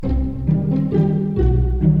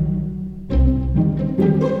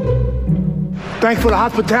Thanks for the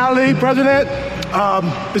hospitality, President.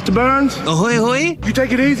 Mr. Burns. Ahoy, ahoy. You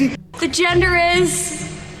take it easy. The gender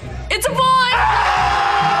is... It's a boy!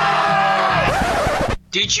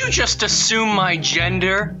 Did you just assume my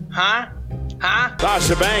gender? Huh?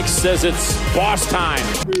 Sasha Banks says it's boss time.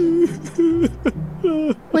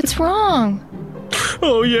 What's wrong?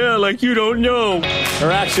 Oh yeah, like you don't know. Her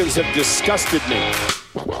actions have disgusted me.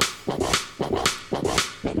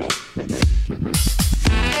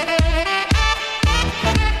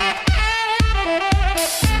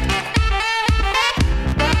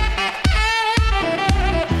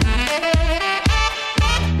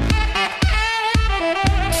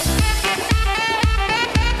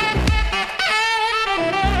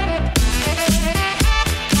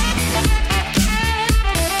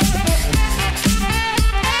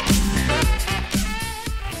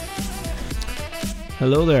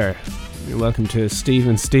 Hello there. You're welcome to Steve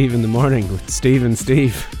and Steve in the morning with Steve and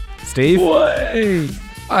Steve. Steve? Hey.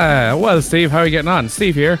 Well, Steve, how are you getting on?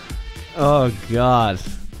 Steve here. Oh, God.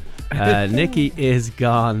 Nicky is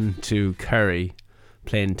gone to Kerry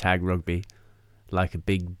playing tag rugby like a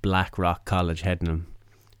big Blackrock college heading him.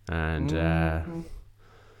 And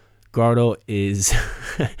Gordo is...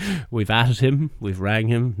 We've added him. We've rang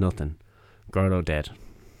him. Nothing. Gordo dead.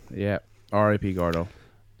 Yeah. R.I.P. Gordo.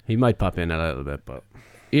 He might pop in a little bit, but...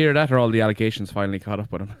 Either that or all the allegations finally caught up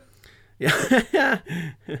with him. Yeah.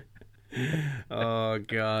 Oh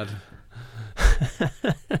God.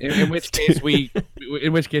 In which case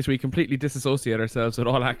we completely disassociate ourselves with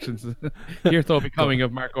all actions. Here though becoming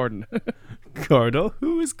of Mark Gordon. Gordo?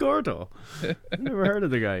 Who is Gordo? I've never heard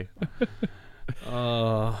of the guy.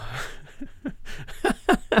 Oh.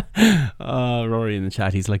 Rory in the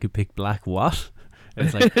chat, he's like a big black what?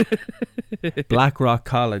 It's like Blackrock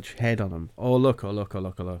College head on him. Oh look.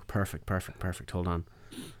 Perfect. Hold on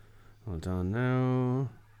now.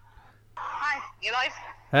 Hi, you live?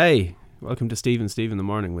 Hey, welcome to Steve and Steve in the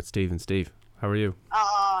morning with Steve and Steve. How are you?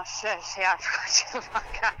 Oh shit, yeah, I forgot you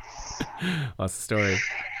podcast. What's the story?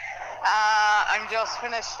 I'm just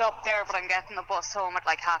finished up there, but I'm getting the bus home at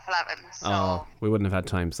like 11:30. So Oh, we wouldn't have had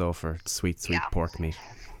time so for sweet pork meat.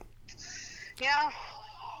 yeah,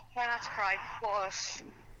 try not to cry, but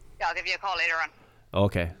yeah, I'll give you a call later on.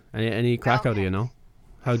 Okay. Any crack out of you, know?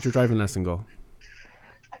 How'd your driving lesson go?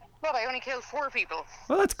 But I only killed 4 people.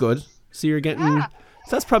 Well, that's good. So you're getting...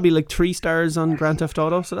 So that's probably like 3 stars on Grand Theft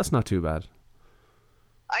Auto, so that's not too bad.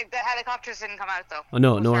 The helicopters didn't come out though. Oh,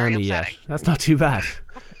 no army yet. That's not too bad.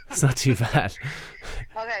 It's not too bad.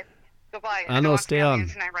 Okay, goodbye. I know, stay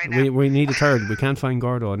on. We need a third. We can't find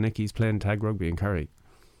Gordo and Nicky's playing tag rugby in Kerry.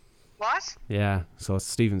 What? Yeah, so it's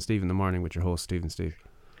Steve and Steve in the morning with your host, Steve and Steve.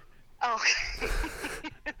 Oh.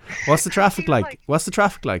 What's the traffic like? What's the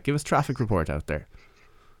traffic like? Give us a traffic report out there.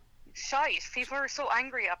 Shite, people are so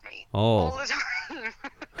angry at me all the time.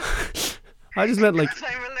 I just meant like... Because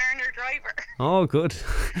I'm a learner driver. Oh, good.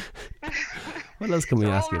 What else can we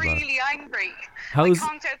ask you about? They're all really angry. I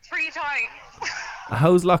conked out 3 times.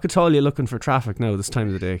 How's Lochatolia looking for traffic now this time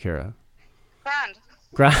of the day, Ciara?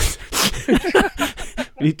 Grand.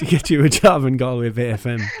 We need to get you a job in Galway Bay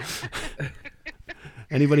FM.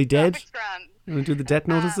 Anybody dead? You want to do the death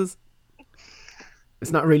notices?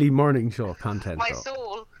 It's not really morning show content, My though.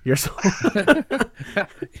 soul. Your soul.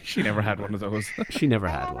 She never had one of those. She never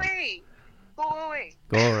had one. Go away.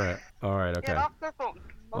 Go away. All right, okay. Get off the phone.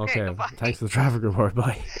 Okay, thanks for the traffic report.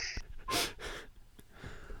 Bye.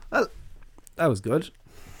 Well, that was good.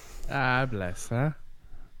 Bless, huh?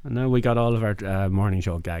 And now we got all of our morning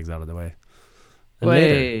show gags out of the way. And Wait.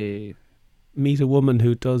 later, meet a woman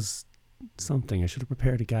who does something. I should have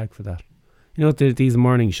prepared a gag for that. You know these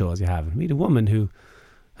morning shows you have. Meet a woman who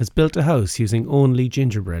has built a house using only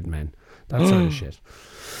gingerbread men. That sort of shit.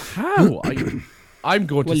 How? I'm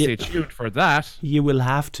going to stay tuned for that. You will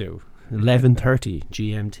have to. 11:30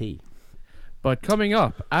 GMT. But coming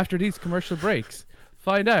up after these commercial breaks,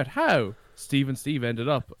 find out how Steve and Steve ended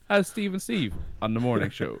up as Steve and Steve on the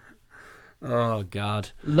morning show. Oh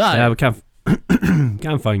God! Live. Yeah, we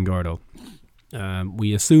can't find Gordo.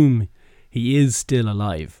 We assume he is still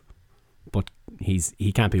alive, but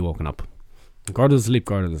he can't be woken up. Gordo's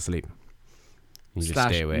asleep. You just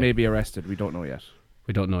stay away. Maybe arrested. We don't know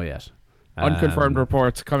yet. Unconfirmed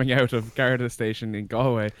reports coming out of Garda station in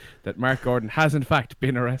Galway that Mark Gordon has in fact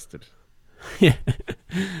been arrested. Yeah.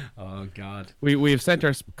 Oh God. We have sent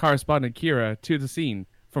our correspondent Ciara to the scene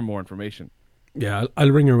for more information. Yeah,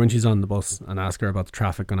 I'll ring her when she's on the bus and ask her about the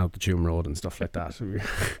traffic going out the Tuam Road and stuff like that.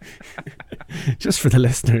 Just for the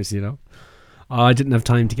listeners, you know. Oh, I didn't have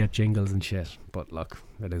time to get jingles and shit, but look,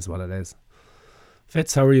 it is what it is.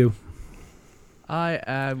 Fitz, how are you? I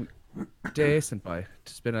am Decent boy.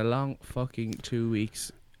 It's been a long fucking 2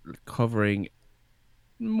 weeks covering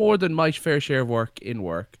more than my fair share of work in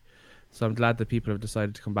work. So I'm glad that people have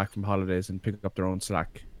decided to come back from holidays and pick up their own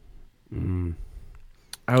slack.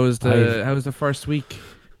 How was the first week?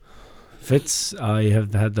 Fitz, I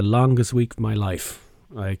have had the longest week of my life.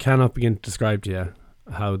 I cannot begin to describe to you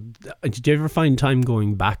how... Did you ever find time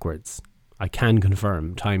going backwards? I can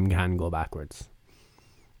confirm time can go backwards.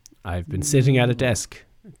 I've been sitting at a desk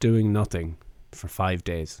doing nothing for 5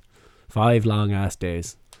 days. 5 long ass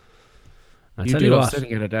days. I You tell do you love what,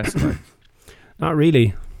 sitting at a desk, right? not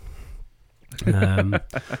really.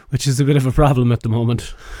 Which is a bit of a problem at the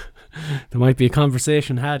moment. There might be a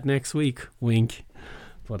conversation had next week. Wink.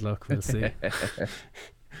 But look, we'll see.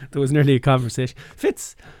 There was nearly a conversation.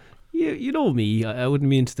 Fitz, you know me. I wouldn't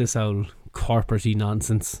be into this whole corporate-y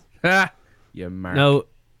nonsense. You mark. Now,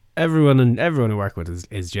 everyone I work with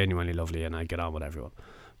is genuinely lovely, and I get on with everyone.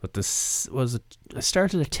 But I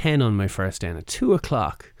started at 10 on my first day, and at 2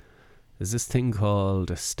 o'clock there's this thing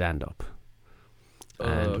called a stand-up.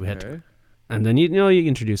 And we had, and then you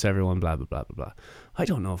introduce everyone, blah blah blah blah blah. I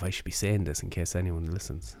don't know if I should be saying this in case anyone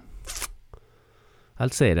listens. I'll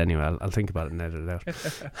say it anyway. I'll think about it and edit it out.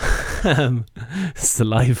 It's the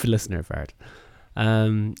live listener part.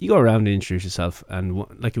 You go around and introduce yourself, and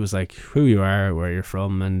it was like who you are, where you're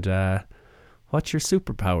from, and what your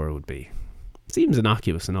superpower would be. Seems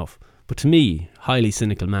innocuous enough, but to me, highly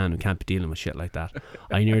cynical man who can't be dealing with shit like that,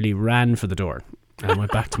 I nearly ran for the door and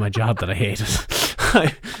went back to my job that I hated.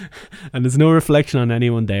 And there's no reflection on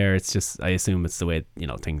anyone there. It's just, I assume it's the way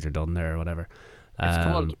things are done there or whatever. It's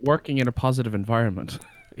called working in a positive environment.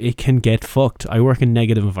 It can get fucked. I work in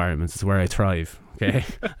negative environments. It's where I thrive. Okay,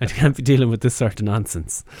 I can't be dealing with this sort of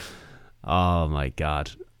nonsense. Oh my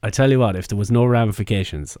god! I tell you what, if there was no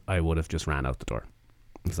ramifications, I would have just ran out the door.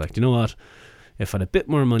 It's like, you know what? If I had a bit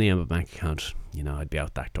more money in my bank account, I'd be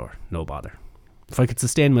out that door. No bother. If I could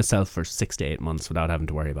sustain myself for 6 to 8 months without having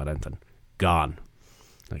to worry about anything, gone.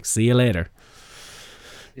 Like, see you later.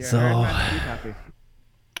 Yeah, So, happy.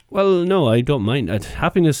 well, no, I don't mind.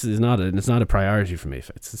 Happiness is not a priority for me.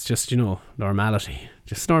 It's just normality.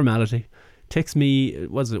 Just normality. Takes me,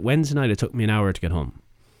 was it Wednesday night? It took me an hour to get home,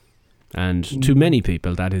 and to many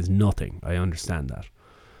people that is nothing. I understand that,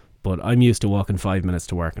 but I'm used to walking 5 minutes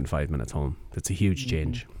to work and 5 minutes home. It's a huge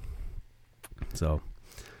change. So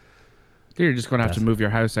You're just going to have to move your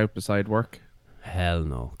house out beside work. hell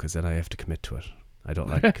no, because then I have to commit to it. I don't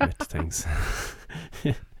like to commit to things.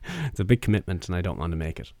 It's a big commitment, and I don't want to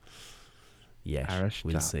make it. Irish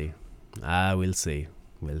we'll job. see. We'll see.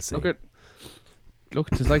 Look,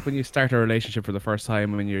 it's like when you start a relationship for the first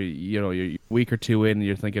time, when you're a week or two in, and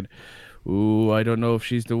you're thinking, "Ooh, I don't know if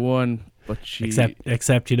she's the one," but she.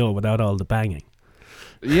 Except without all the banging.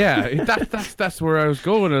 Yeah, that's where I was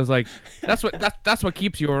going. I was like, that's what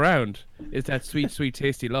keeps you around, is that sweet, sweet,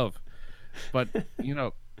 tasty love. But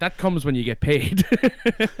that comes when you get paid.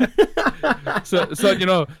 so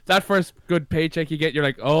that first good paycheck you get, you're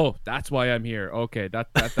like, oh, that's why I'm here. Okay,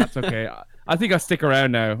 that's okay. I think I'll stick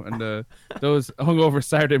around now. And those hungover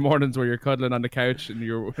Saturday mornings where you're cuddling on the couch and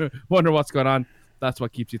you're wondering what's going on, that's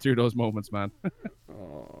what keeps you through those moments, man.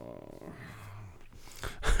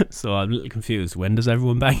 So I'm a little confused. When does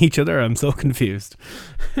everyone bang each other? I'm so confused.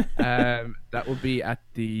 That would be at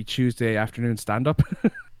the Tuesday afternoon stand-up.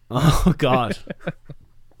 Oh God.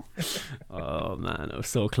 Oh man, I was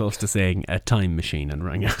so close to saying a time machine and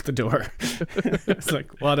rang out the door. It's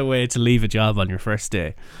like, what a way to leave a job on your first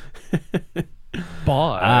day.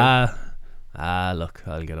 Bye. Look,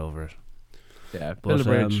 I'll get over it. Yeah, But build a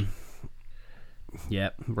bridge. yeah,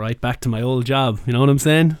 right back to my old job. You know what I'm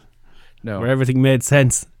saying? No, Where everything made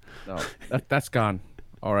sense. no, that's gone.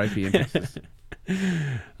 R.I.P. in Texas.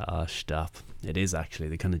 Oh, stop. It is actually.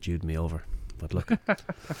 They kind of jewed me over. But look,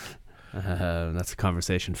 that's a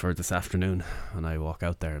conversation for this afternoon. And I walk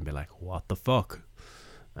out there and be like, what the fuck?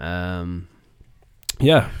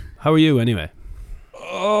 Yeah. How are you anyway?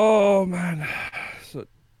 Oh man! So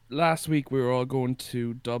last week we were all going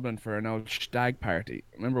to Dublin for an old stag party.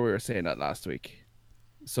 Remember we were saying that last week.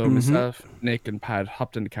 So myself, Nick, and Pat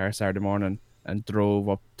hopped in the car Saturday morning and drove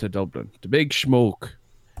up to Dublin. The big smoke.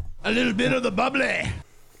 A little bit of the bubbly.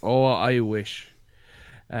 Oh, I wish.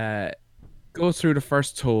 Go through the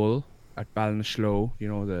first toll at Ballinasloe.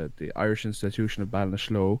 The Irish institution of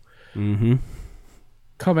Ballinasloe. Mm-hmm.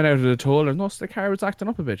 Coming out of the toll, I noticed the car was acting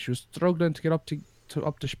up a bit. She was struggling to get up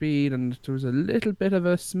to speed, and there was a little bit of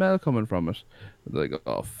a smell coming from it. I was like,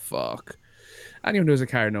 oh fuck. Anyone who has a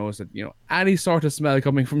car knows that any sort of smell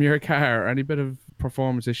coming from your car, any bit of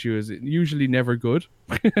performance issue is usually never good.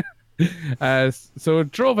 So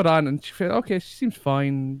drove it on, and she felt okay. She seems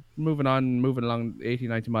fine. Moving along 80,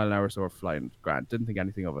 90 mile an hour. So we're flying grand. Didn't think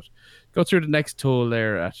anything of it. Go through the next toll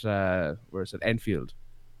there at where is it? Enfield.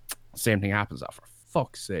 Same thing happens. Oh, for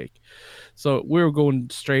fuck's sake! So we were going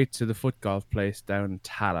straight to the foot golf place down in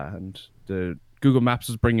Tala, and the Google Maps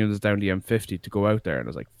was bringing us down the M50 to go out there, and I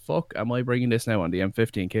was like, "Fuck, am I bringing this now on the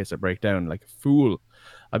M50 in case I break down like a fool?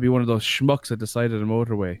 I'd be one of those schmucks that decided a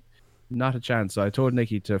motorway." Not a chance. So I told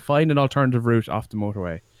Nicky to find an alternative route off the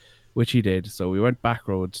motorway, which he did. So we went back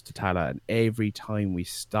roads to Tala, and every time we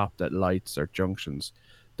stopped at lights or junctions,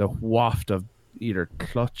 the waft of either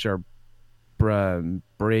clutch or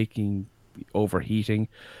braking, overheating,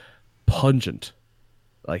 pungent.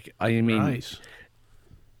 Like, I mean, Right.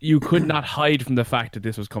 you could not hide from the fact that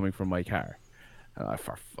this was coming from my car.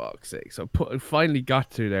 For fuck's sake. So finally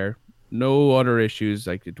got to there. No other issues.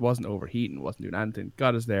 Like, it wasn't overheating, wasn't doing anything.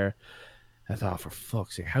 Got us there. I thought, for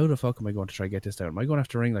fuck's sake, how the fuck am I going to try to get this down? Am I going to have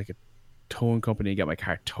to ring like a towing company and get my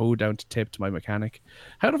car towed down to Tip to my mechanic?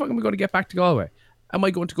 How the fuck am I going to get back to Galway? Am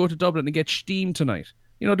I going to go to Dublin and get steam tonight?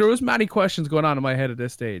 You know, there was many questions going on in my head at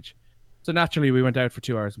this stage. So naturally, we went out for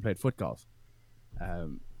 2 hours and played foot golf,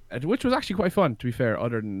 which was actually quite fun, to be fair,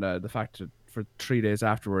 other than the fact that for 3 days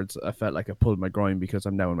afterwards, I felt like I pulled my groin because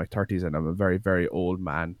I'm now in my 30s and I'm a very, very old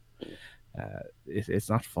man. It's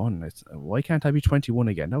not fun. Why can't I be 21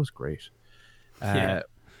 again? That was great. Yeah.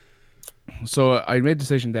 So I made a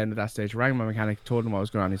decision then at that stage, rang my mechanic, told him what was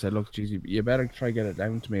going on. He said, look, geez, you better try to get it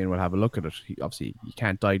down to me and we'll have a look at it. Obviously, you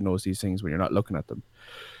can't diagnose these things when you're not looking at them.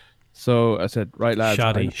 So I said, right, lads.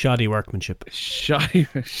 Shoddy workmanship. Shoddy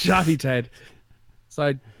Ted. So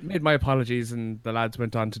I made my apologies, and the lads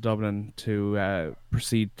went on to Dublin to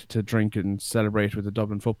proceed to drink and celebrate with the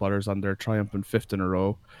Dublin footballers on their triumphant 5th in a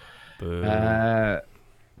row.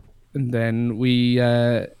 And then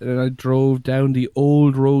I drove down the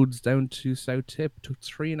old roads down to South Tip. Took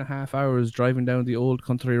 3.5 hours driving down the old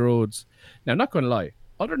country roads. Now, I'm not going to lie.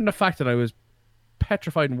 Other than the fact that I was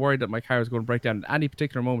petrified and worried that my car was going to break down at any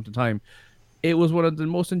particular moment in time, it was one of the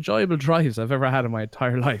most enjoyable drives I've ever had in my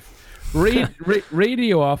entire life.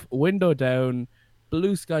 Radio off, window down,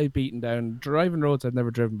 blue sky beaten down, driving roads I've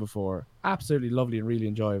never driven before. Absolutely lovely and really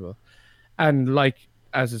enjoyable. And like,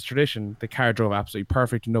 as is tradition, the car drove absolutely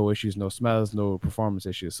perfect, no issues, no smells, no performance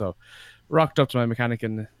issues. So rocked up to my mechanic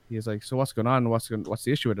and he was like, so what's going on? What's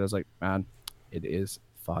the issue with it? I was like, man, it is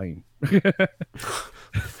fine.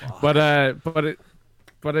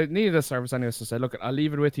 But it needed a service anyway, so I said, look, I'll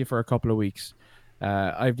leave it with you for a couple of weeks.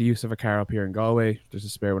 I have the use of a car up here in Galway. There's a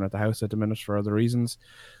spare one at the house at the minute for other reasons.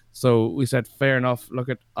 So we said, fair enough. Look,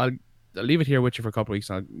 I'll leave it here with you for a couple of weeks.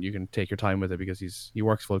 And you can take your time with it because he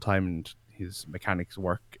works full time and his mechanic's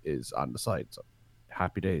work is on the side. So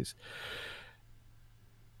happy days.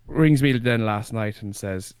 Rings me then last night and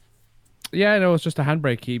says, yeah, no, it's just a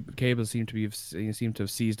handbrake cable seemed to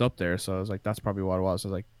have seized up there. So I was like, that's probably what it was. I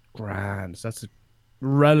was like, grand. So that's a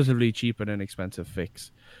relatively cheap and inexpensive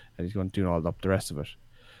fix. And he's going to do all up the rest of it.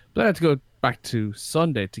 But I had to go back to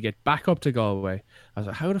Sunday to get back up to Galway. I was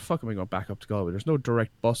like, how the fuck am I going back up to Galway? There's no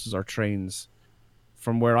direct buses or trains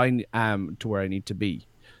from where I am to where I need to be.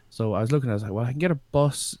 So I was looking, I was like, well, I can get a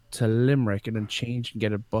bus to Limerick and then change and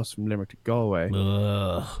get a bus from Limerick to Galway.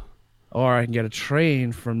 Ugh. Or I can get a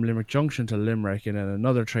train from Limerick Junction to Limerick and then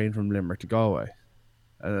another train from Limerick to Galway.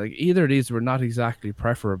 Like, either of these were not exactly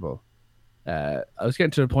preferable. I was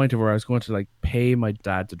getting to the point of where I was going to like pay my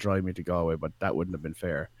dad to drive me to Galway, but that wouldn't have been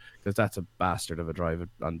fair because that's a bastard of a drive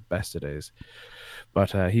on best of days.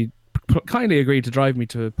 But he kindly agreed to drive me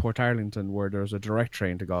to Port Arlington where there was a direct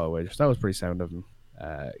train to Galway. So that was pretty sound of him.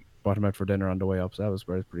 Brought him out for dinner on the way up, so that was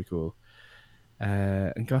pretty cool.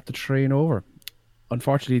 And got the train over.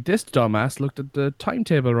 Unfortunately, this dumbass looked at the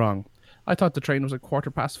timetable wrong. I thought the train was at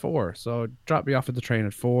 4:15, so dropped me off at the train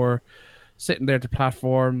at 4. Sitting there at the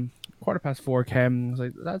platform, 4:15 came. I was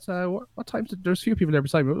like, "That's what time?" There's a few people there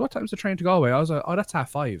beside me. What time's the train to Galway? I was like, "Oh, that's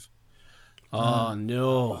 5:30." Oh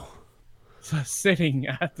no! So sitting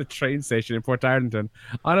at the train station in Port Arlington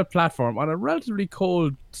on a platform on a relatively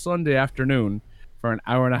cold Sunday afternoon for an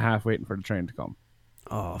hour and a half waiting for the train to come.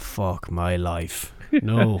 Oh fuck my life!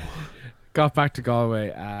 No. Got back to Galway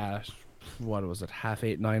at, what was it,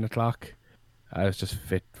 8:30, 9 o'clock. I was just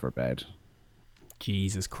fit for bed.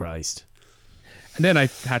 Jesus Christ. And then I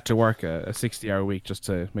had to work a 60-hour week just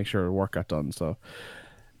to make sure work got done. So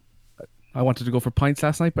I wanted to go for pints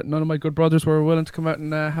last night, but none of my good brothers were willing to come out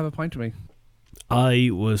and have a pint with me.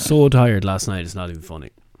 I was so tired last night, it's not even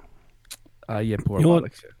funny. Yeah, poor You know what?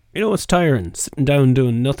 Alex. You know what's tiring? Sitting down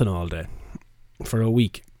doing nothing all day for a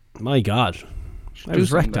week. My God. I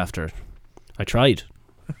was wrecked after it. I tried.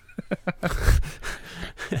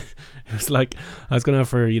 It was like I was going out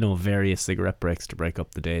for, various cigarette breaks to break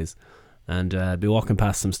up the days, and be walking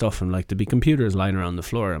past some stuff, and like there'd be computers lying around the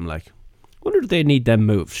floor. I'm like, wonder if they need them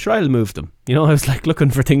moved. Sure, I'll move them. I was like looking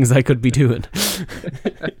for things I could be doing.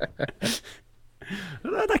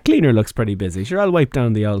 That cleaner looks pretty busy. Sure, I'll wipe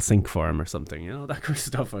down the old sink for him or something. That kind of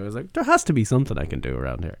stuff. I was like, there has to be something I can do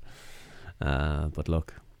around here. But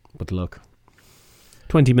look.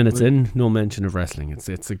 20 minutes in, no mention of wrestling. It's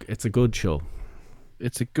a good show.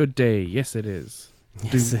 It's a good day. Yes, it is.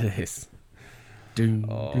 Yes, it is.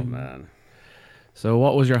 Oh, man. So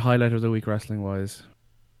what was your highlight of the week wrestling-wise?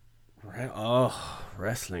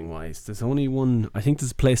 Wrestling-wise. There's only one. I think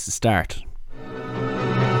there's a place to start.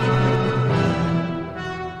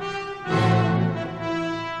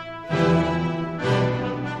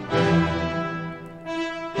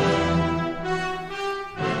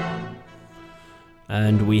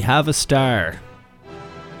 And we have a star.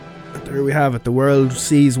 There we have it. The world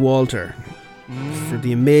sees Walter for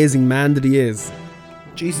the amazing man that he is.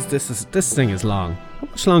 Jesus, this thing is long. How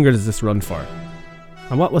much longer does this run for?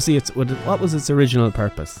 And what was its original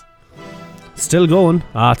purpose? Still going?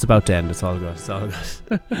 It's about to end. It's all good.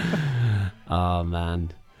 Oh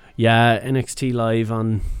man, yeah. NXT live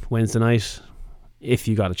on Wednesday night. If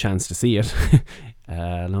you got a chance to see it,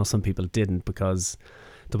 I know some people didn't because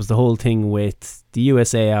there was the whole thing with the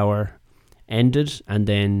USA Hour ended, and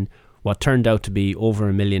then what turned out to be over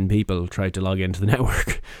 1 million people tried to log into the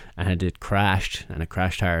network, and it crashed, and it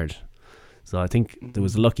crashed hard. So I think there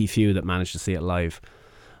was a lucky few that managed to see it live.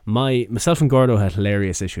 Myself and Gordo had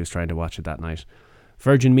hilarious issues trying to watch it that night.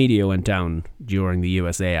 Virgin Media went down during the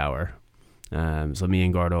USA Hour, so me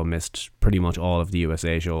and Gordo missed pretty much all of the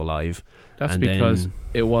USA show live. That's because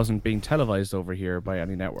it wasn't being televised over here by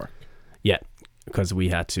any network. Yeah, because we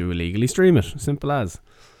had to illegally stream it. Simple as.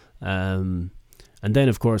 And then,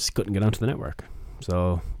 of course, couldn't get onto the network.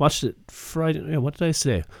 So watched it Friday. Yeah, what did I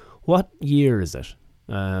say? What year is it?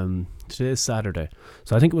 Today is Saturday.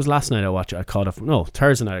 So I think it was last night I watched it. I caught up. No,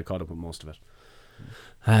 Thursday night I caught up with most of it.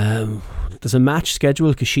 There's a match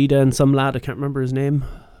scheduled. Kushida and some lad, I can't remember his name.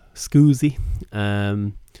 Scoozy.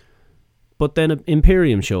 But then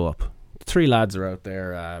Imperium show up. 3 lads are out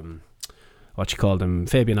there. What you call them?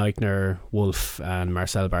 Fabian Eichner, Wolf, and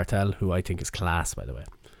Marcel Bartel, who I think is class, by the way.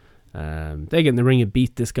 They get in the ring and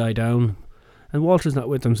beat this guy down, and Walter's not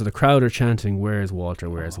with them, so the crowd are chanting, "Where's Walter?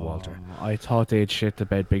 Where's Walter?" I thought they'd shit the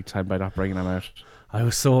bed big time by not bringing him out. I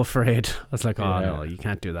was so afraid. I was like, no, you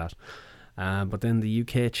can't do that. But then the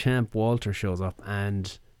UK champ Walter shows up,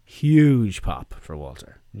 and huge pop for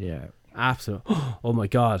Walter. Yeah. Absolute. Oh my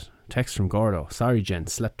god. Text from Gordo. Sorry, gent,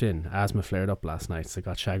 slept in. Asthma flared up last night, so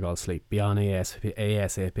got shag all sleep. Be on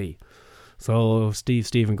ASAP. So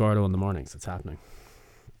Steve and Gordo in the mornings. It's happening.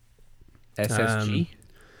 SSG?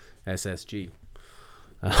 SSG.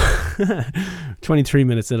 23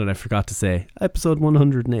 minutes in, and I forgot to say episode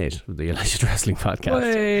 108 of the Alleged Wrestling Podcast.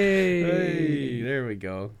 Hey, there we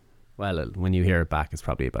go. Well, when you hear it back, it's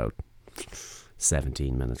probably about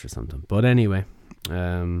 17 minutes or something. But anyway,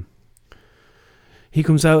 he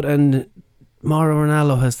comes out, and Mauro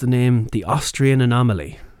Ranallo has the name The Austrian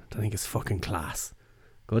Anomaly. I think it's fucking class.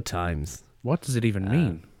 Good times. What does it even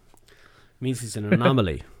mean? It means he's an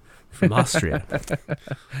anomaly from Austria.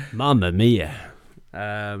 Mamma mia.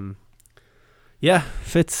 Yeah,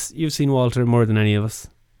 Fitz, you've seen Walter more than any of us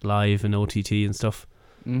live in OTT and stuff.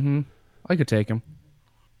 Mm-hmm. I could take him.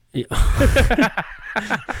 Yeah.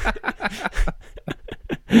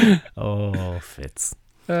 Oh, Fitz.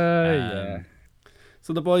 Yeah.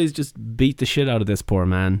 So the boys just beat the shit out of this poor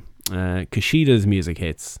man. Kushida's music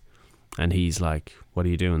hits, and he's like, "What are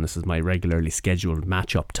you doing? This is my regularly scheduled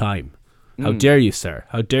match-up time. How dare you, sir?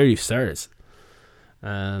 How dare you, sirs?"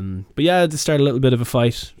 But yeah, they start a little bit of a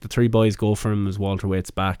fight. The 3 boys go for him as Walter waits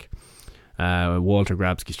back. Walter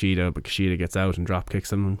grabs Kushida, but Kushida gets out and drop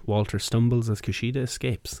kicks him. Walter stumbles as Kushida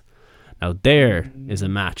escapes. Now there is a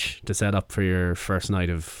match to set up for your first night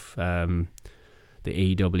of the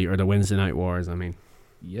AEW, or the Wednesday Night Wars, I mean.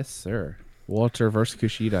 Yes, sir. Walter versus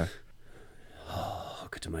Kushida. Oh,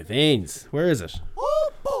 hook it to my veins. Where is it?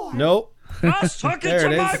 Oh, boy. No. Just hook it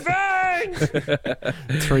to my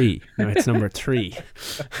veins. 3. No, it's number 3.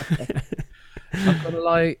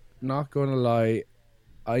 Not gonna lie.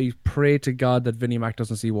 I pray to God that Vinnie Mac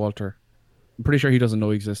doesn't see Walter. I'm pretty sure he doesn't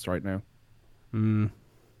know he exists right now.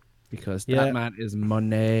 Because that man is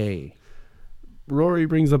money. Rory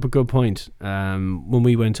brings up a good point. When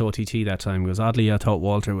we went to OTT that time, because oddly I thought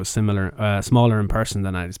Walter was smaller in person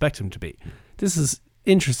than I'd expect him to be. This is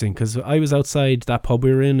interesting because I was outside that pub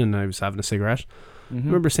we were in and I was having a cigarette. I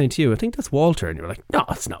remember saying to you, "I think that's Walter," and you were like, "No,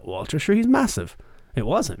 it's not Walter. Sure, he's massive." It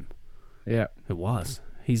was him. Yeah, it was.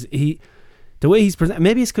 The way he's presented,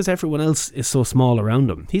 maybe it's because everyone else is so small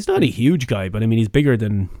around him. He's not a huge guy, but I mean, he's bigger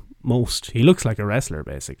than most. He looks like a wrestler,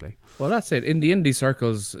 basically. Well, that's it. In the indie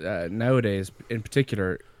circles nowadays, in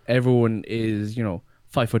particular, everyone is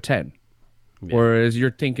 5'10", whereas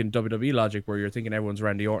you're thinking WWE logic, where you're thinking everyone's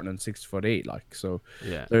Randy Orton and 6'8", like so.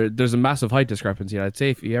 Yeah. There's a massive height discrepancy. I'd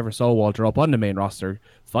say if you ever saw Walter up on the main roster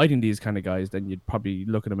fighting these kind of guys, then you'd probably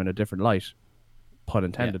look at him in a different light, pun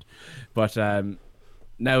intended. But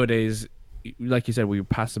nowadays, like you said, we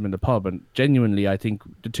passed him in the pub, and genuinely, I think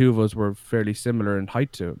the two of us were fairly similar in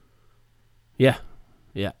height to him. Yeah.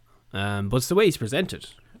 But it's the way he's presented.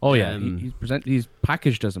 Oh yeah, he's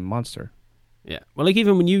packaged as a monster. Yeah. Well, like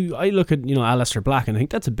even when I look at Aleister Black, and I think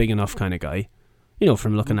that's a big enough kind of guy,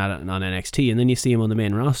 from looking at it on NXT, and then you see him on the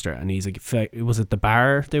main roster, and he's like, was it the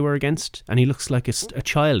Bar they were against, and he looks like a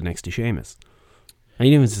child next to Sheamus, and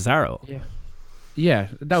even Cesaro. Yeah,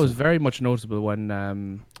 that was very much noticeable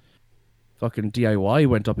when fucking DIY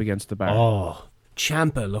went up against the Bar. Oh,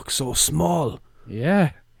 Ciampa looks so small.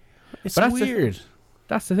 Yeah, it's but weird.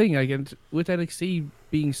 That's the thing. Again, with NXT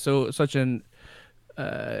being such an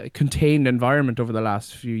contained environment over the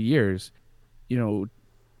last few years,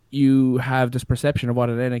 you have this perception of what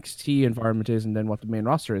an NXT environment is and then what the main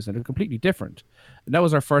roster is, and they're completely different. And that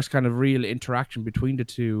was our first kind of real interaction between the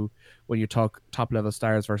two when you talk top level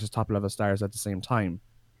stars versus top level stars at the same time.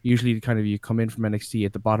 Usually kind of you come in from NXT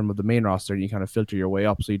at the bottom of the main roster and you kind of filter your way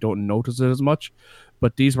up so you don't notice it as much.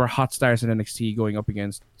 But these were hot stars in NXT going up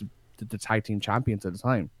against the tag team champions at the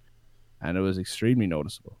time. And it was extremely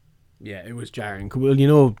noticeable. Yeah, it was jarring.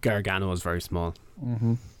 Well, Gargano is very small.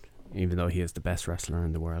 Mm-hmm. Even though he is the best wrestler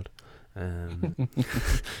in the world.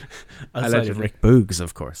 Outside of Rick Boogs,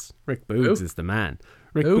 of course. Rick Boogs is the man.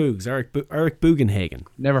 Rick Boogs, Eric Bugenhagen.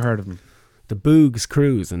 Never heard of him. The Boogs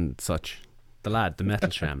Cruise and such. The lad, the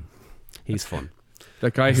Metal Sham. He's fun.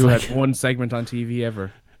 That guy who had one segment on TV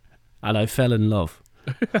ever. And I fell in love.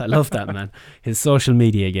 I love that man. His social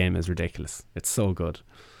media game is ridiculous. It's so good.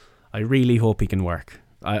 I really hope he can work.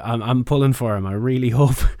 I'm pulling for him. I really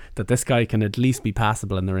hope that this guy can at least be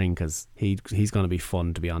passable in the ring, because he's going to be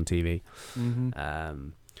fun to be on TV. Mm-hmm.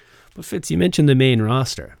 But Fitz, you mentioned the main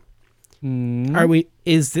roster. Mm-hmm.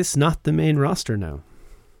 Is this not the main roster now?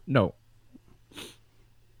 No.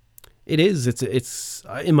 It is. It's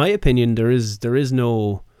in my opinion, there is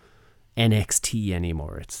no NXT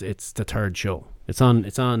anymore. It's the third show. It's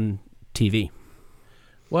on TV.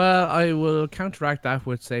 Well, I will counteract that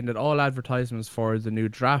with saying that all advertisements for the new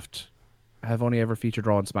draft have only ever featured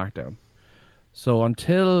Raw and SmackDown. So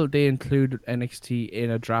until they include NXT in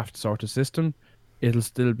a draft sort of system, it'll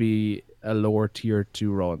still be a lower tier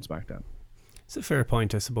to Raw and SmackDown. It's a fair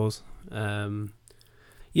point, I suppose.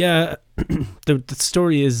 Yeah, the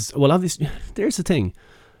story is, well, obviously, there's the thing.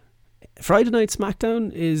 Friday Night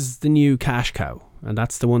SmackDown is the new cash cow, and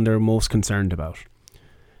that's the one they're most concerned about.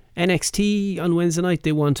 NXT on Wednesday night,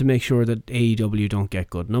 they want to make sure that AEW don't get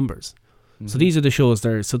good numbers. Mm-hmm. So these are the shows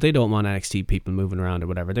there, so they don't want NXT people moving around or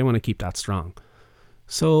whatever. They want to keep that strong.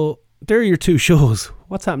 So there are your two shows.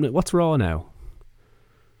 What's happening? What's Raw now?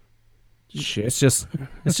 Shit. It's just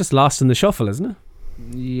lost in the shuffle, isn't it?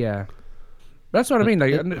 Yeah. That's what I mean.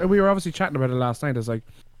 Like, we were obviously chatting about it last night. It's like,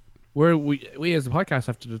 we as a podcast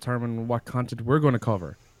have to determine what content we're going to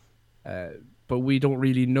cover. But we don't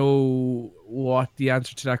really know what the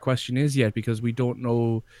answer to that question is yet, because we don't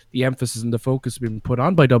know the emphasis and the focus being put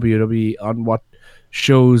on by WWE on what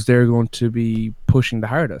shows they're going to be pushing the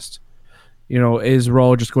hardest. Is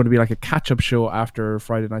Raw just going to be like a catch-up show after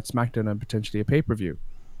Friday Night SmackDown and potentially a pay-per-view?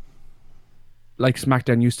 Like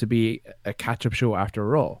SmackDown used to be a catch-up show after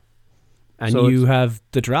Raw. And so you have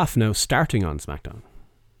the draft now starting on SmackDown.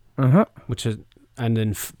 Uh-huh. And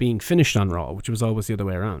then being finished on Raw, which was always the other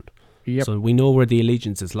way around. Yep. So we know where the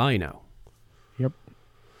allegiances lie now. Yep.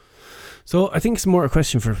 So I think it's more a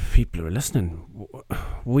question for people who are listening.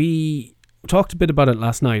 We talked a bit about it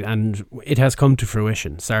last night, and it has come to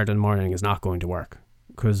fruition. Saturday morning is not going to work,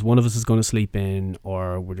 because one of us is going to sleep in,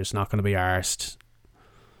 or we're just not going to be arsed.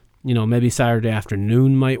 Maybe Saturday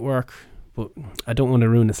afternoon might work, but I don't want to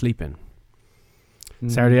ruin a sleep in. Mm-hmm.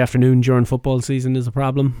 Saturday afternoon during football season is a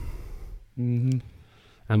problem. Mm-hmm.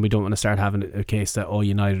 And we don't want to start having a case that,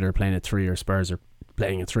 United are playing at 3 or Spurs are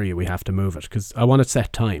playing at 3. We have to move it, because I want it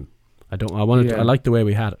set time. I like the way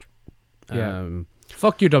we had it. Yeah.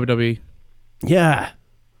 Fuck you, WWE. Yeah.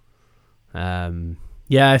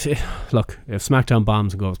 Yeah. Look, if SmackDown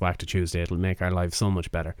bombs and goes back to Tuesday, it'll make our lives so much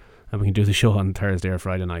better, and we can do the show on Thursday or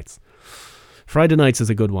Friday nights. Friday nights is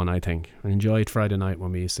a good one, I think. I enjoyed Friday night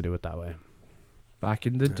when we used to do it that way. Back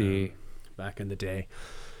in the day.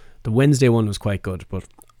 The Wednesday one was quite good, but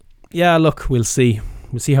yeah, look, we'll see.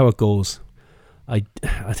 we'll see how it goes. I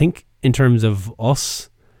think in terms of us,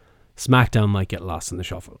 SmackDown might get lost in the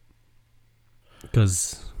shuffle.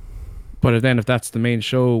 Because... But then if that's the main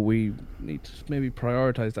show, we need to maybe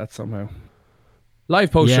prioritize that somehow.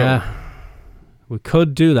 Live post show. We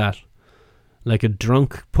could do that. Like a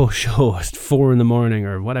drunk post show at 4 a.m.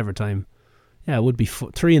 or whatever time. Yeah, it would be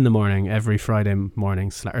 3 a.m. every Friday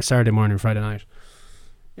morning, or Saturday morning, Friday night.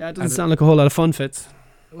 Yeah, it doesn't sound like a whole lot of fun, Fitz.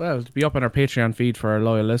 Well, it'll be up on our Patreon feed for our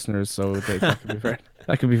loyal listeners, so that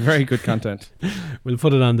could be very good content. We'll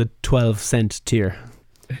put it on the 12-cent tier.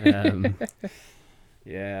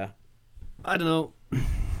 Yeah. I don't know.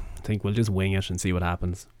 I think we'll just wing it and see what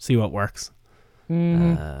happens. See what works.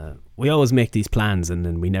 We always make these plans and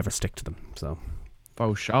then we never stick to them. So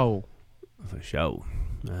For show.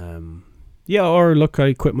 Yeah, or look,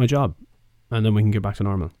 I quit my job and then we can get back to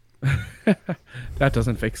normal. That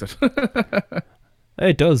doesn't fix it.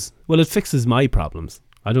 It does. Well, it fixes my problems.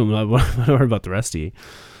 I don't worry about the rest of you.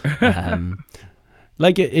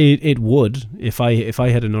 Like it would if I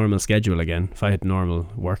had a normal schedule again. If I had normal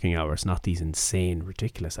working hours, not these insane,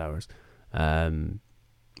 ridiculous hours.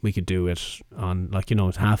 We could do it on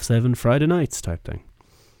 7:30 Friday nights type thing.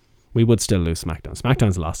 We would still lose SmackDown.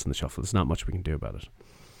 SmackDown's lost in the shuffle. There's not much we can do about it.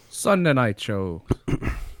 Sunday night show.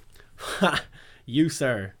 You,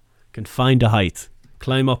 sir, can find a height,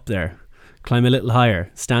 climb up there, climb a little higher,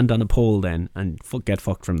 stand on a pole then, and get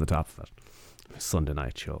fucked from the top of it. Sunday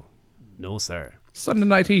night show. No, sir. Sunday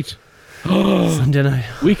night heat. Sunday night.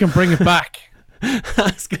 We can bring it back.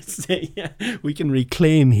 I was going to say, yeah, we can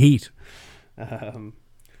reclaim heat.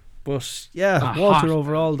 But yeah, Walter hot.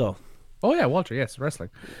 Overall though. Oh yeah, Walter. Yes,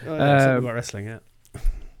 wrestling. Something about wrestling, yeah.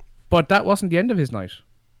 But that wasn't the end of his night.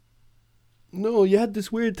 No, you had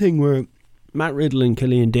this weird thing where Matt Riddle and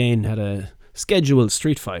Killian Dane had a scheduled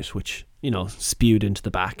street fight, which spewed into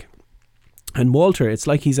the back. And Walter, it's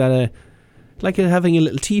like he's at having a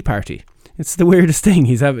little tea party. It's the weirdest thing.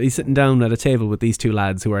 He's sitting down at a table with these two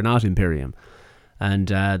lads who are not Imperium, and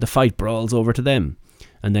the fight brawls over to them,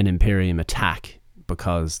 and then Imperium attack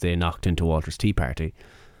because they knocked into Walter's tea party,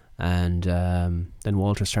 and then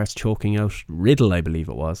Walter starts choking out Riddle, I believe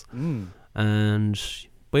it was, and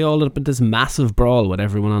we all ended up in this massive brawl with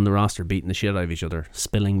everyone on the roster beating the shit out of each other,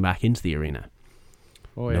 spilling back into the arena.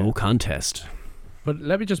 Oh, yeah. No contest. But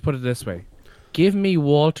let me just put it this way. Give me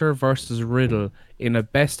Walter versus Riddle in a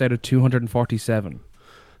best out of 247.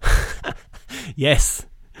 Yes.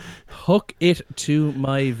 Hook it to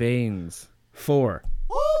my veins. 4.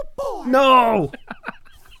 Oh boy. No.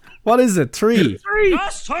 What is it? 3. 3.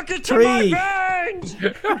 Just hook it to 3. my veins!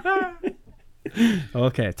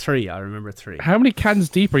 Okay, 3. I remember 3. How many cans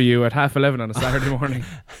deep are you at 11:30 on a Saturday morning?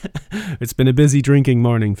 It's been a busy drinking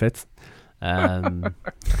morning, Fitz. Yeah,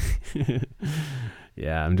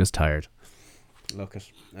 I'm just tired. Look at.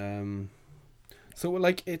 So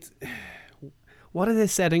it's. What are they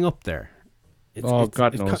setting up there?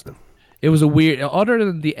 God knows. It was a weird. Other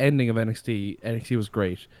than the ending of NXT was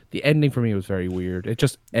great. The ending for me was very weird. It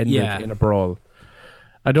just ended in a brawl.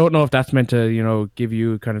 I don't know if that's meant to, give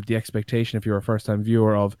you kind of the expectation if you're a first-time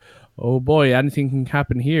viewer of, oh boy, anything can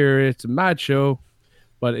happen here. It's a mad show,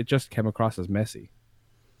 but it just came across as messy.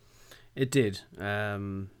 It did.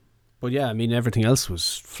 But yeah, I mean, everything else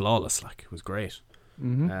was flawless. Like, it was great.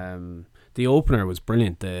 Mm-hmm. The opener was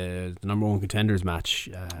brilliant. The number one contenders match.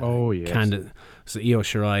 Oh, yes. So Io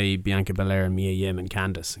Shirai, Bianca Belair, Mia Yim, and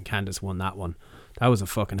Candice won that one. That was a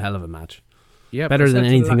fucking hell of a match. Yeah, better than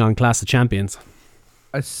anything on Clash of Champions.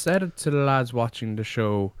 I said it to the lads watching the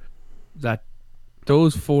show that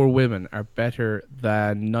those 4 women are better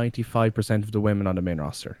than 95% of the women on the main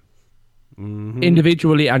roster. Mm-hmm.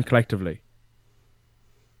 Individually and collectively.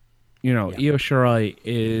 Io Shirai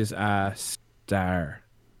is a star.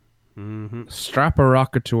 Mm-hmm. Strap a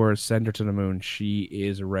rocket to her, send her to the moon. She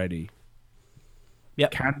is ready.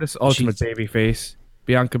 Yep. Candice, ultimate babyface.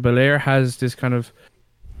 Bianca Belair has this kind of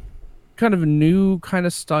new kind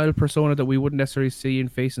of style persona that we wouldn't necessarily see in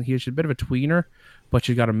face and heel. She's a bit of a tweener, but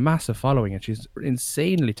she's got a massive following and she's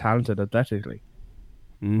insanely talented athletically.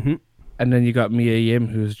 Mm-hmm. And then you got Mia Yim,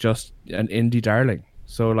 who's just an indie darling.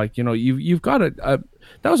 So you've got that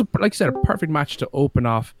was like I said, a perfect match to open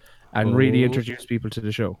off and really introduce people to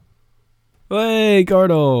the show. Hey,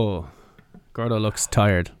 Gordo. Gordo looks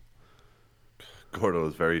tired. Gordo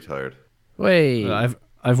is very tired. Wait.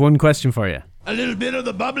 I've one question for you. A little bit of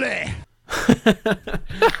the bubbly.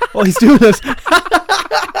 Oh, he's doing it.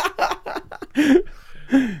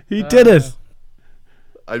 He did it.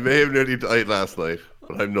 I may have nearly died last night,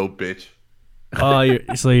 but I'm no bitch. Oh,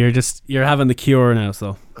 you're having the cure now,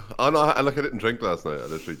 so. Oh no, I didn't drink last night. I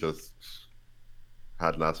literally just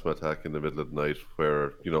had an asthma attack in the middle of the night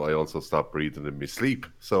where, I also stopped breathing in my sleep.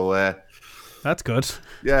 So, That's good.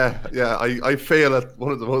 yeah, I fail at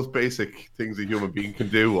one of the most basic things a human being can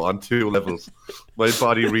do on 2 levels. My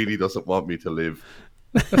body really doesn't want me to live.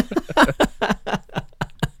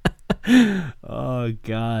 Oh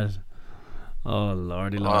God. Oh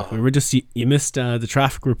Lordy Lord. We were just you missed the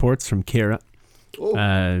traffic reports from Kira. Oh.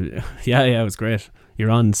 Yeah, it was great. You're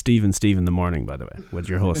on Steve in the morning, by the way, with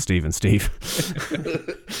your host Steve. Did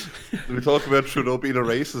we talk about Trudeau being a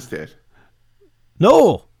racist yet?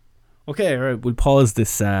 No. Okay, all right. We'll pause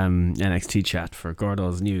this NXT chat for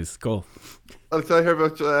Gordo's news. Go. I'll tell you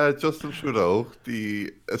about Justin Trudeau,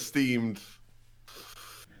 the esteemed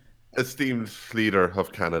leader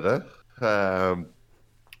of Canada, the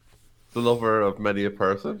lover of many a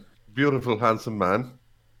person, beautiful, handsome man,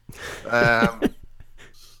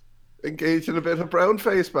 engaged in a bit of brown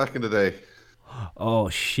face back in the day. Oh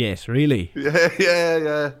shit! Really?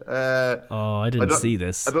 Yeah. Oh, I didn't see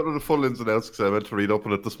this. I don't know the full ins and outs because I meant to read up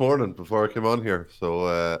on it this morning before I came on here.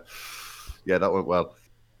 So, yeah, that went well.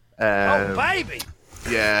 Oh, baby!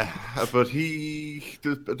 Yeah, but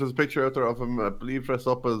there's a picture out there of him, I believe, dressed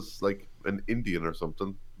up as like an Indian or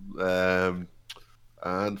something, and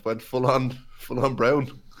went full on brown.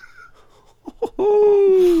 Of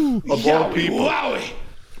all people.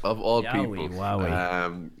 Of all people.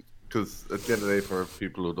 Wowie. Because at the end of the day, for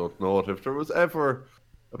people who don't know it, if there was ever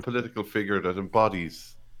a political figure that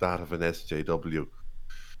embodies that of an SJW,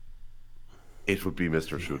 it would be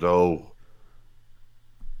Mr. Trudeau.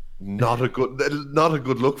 Not a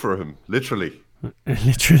good look for him, literally.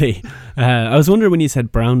 Literally. I was wondering when you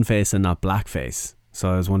said brown face and not black face. So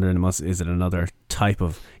I was wondering, is it another type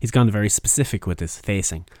of? He's gone very specific with his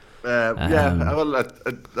facing. Well,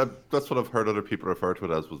 that's what I've heard other people refer to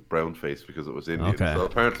it as, was brown face, because it was Indian. Okay. So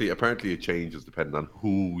apparently it changes depending on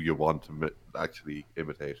who you want to actually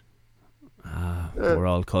imitate. We're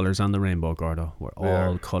all colours on the rainbow, Gordo. We're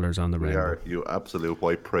all colours on the We rainbow. are, you absolute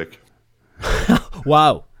white prick.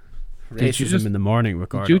 Wow. Did you Racism just- in the morning,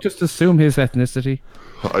 Ricardo. Did you just assume his ethnicity?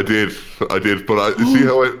 I did, but you see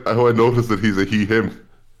how I noticed that he's a he/him.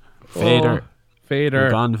 Vader. Vader.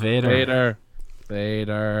 We're gone Vader.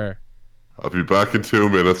 Vader. I'll be back in 2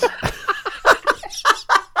 minutes.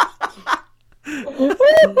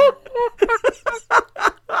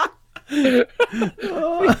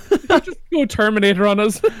 Just go Terminator on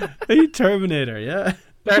us. Hey, Terminator, yeah.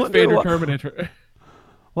 Darth Vader Terminator.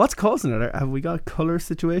 What's causing it? Have we got colour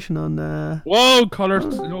situation on Whoa, colours.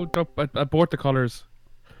 No, abort the colours.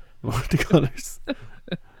 what are the colours?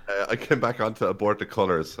 I came back onto abort the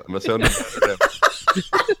colours. I'm sounding better now.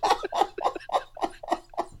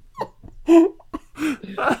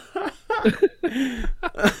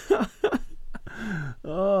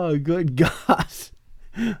 Oh, good God.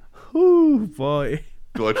 Oh, boy.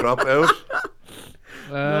 Do I drop out?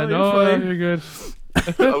 you're No, fine. you're good.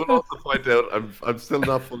 I would also point out I'm still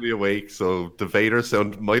not fully awake, so the Vader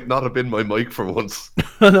sound might not have been my mic for once.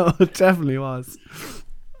 No, it definitely was.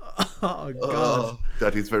 Oh, God. Oh,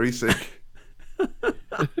 Daddy's very sick.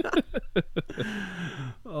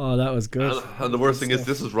 Oh, that was good. And the worst thing is,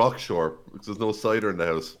 this is Rockshore, because there's no cider in the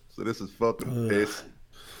house. So this is fucking piss.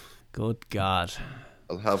 Good God.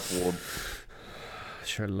 I'll have one.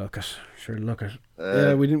 Sure look it.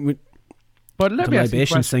 Yeah, we didn't. But let The me ask you a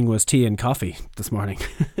libation question. thing was tea and coffee this morning.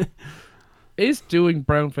 Is doing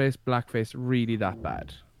brownface, blackface really that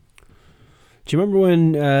bad? Do you remember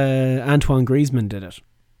when Antoine Griezmann did it?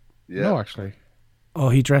 Yeah. No, actually. Oh,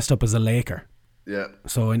 he dressed up as a Laker. Yeah.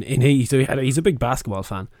 So he's a big basketball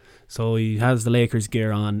fan. So he has the Lakers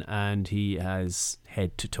gear on, and he has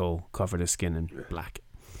head to toe covered his skin in black.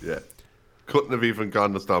 Yeah. Couldn't have even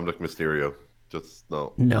gone as Dominic Mysterio. Just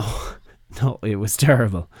no. No, it was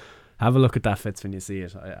terrible. Have a look at that, Fitz, when you see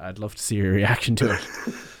it. I'd love to see your reaction to it.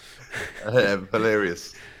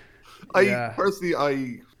 Hilarious.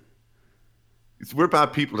 We're bad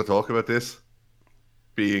people to talk about this.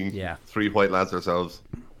 Being three white lads ourselves.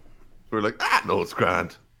 We're like, no, it's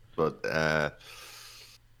grand. But maybe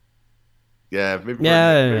if we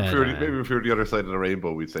were the other side of the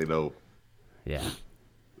rainbow, we'd say no. Yeah.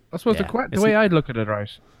 I suppose Yeah. the way I'd look at it, right?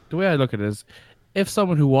 The way I look at it is, if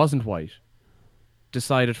someone who wasn't white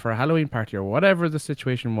decided for a Halloween party or whatever the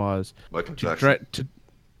situation was, Michael to Jackson.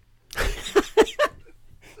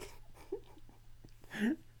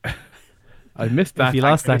 I missed that. If you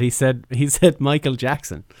lost that, he said Michael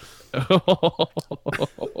Jackson.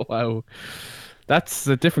 Wow, that's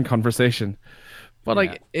a different conversation. But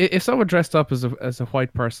like, if someone dressed up as a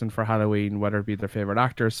white person for Halloween, whether it be their favorite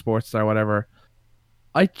actor, sports star, whatever,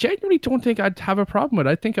 I genuinely don't think I'd have a problem with it.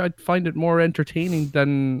 I think I'd find it more entertaining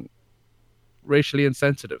than racially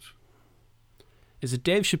insensitive. Is it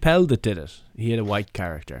Dave Chappelle that did it? He had a white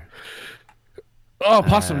character. Oh,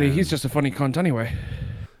 possibly. He's just a funny cunt anyway.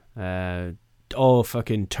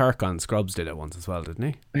 Fucking Turk on Scrubs did it once as well, didn't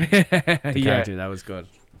he? Yeah. Character, that was good.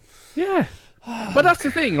 Yeah. But that's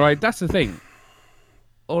the thing, right? That's the thing.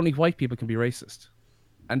 Only white people can be racist.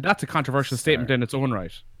 And that's a controversial statement in its own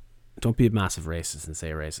right. Don't be a massive racist and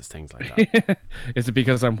say racist things like that. Is it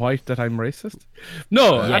because I'm white that I'm racist?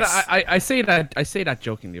 No, Yes. I say that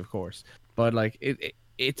jokingly, of course. But like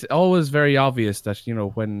it's always very obvious that, you know,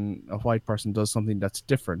 when a white person does something that's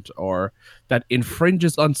different or that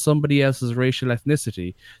infringes on somebody else's racial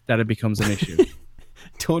ethnicity, that it becomes an issue.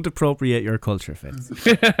 Don't appropriate your culture, Fitz.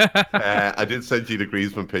 I did send you the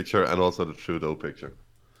Griezmann picture and also the Trudeau picture.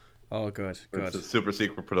 Oh, good. It's a super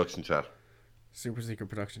secret production chat. Super secret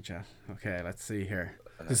production chat. Okay, let's see here.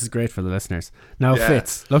 This is great for the listeners. Now, Yeah.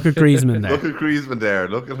 Fitz, look at Griezmann there. Look at Griezmann there.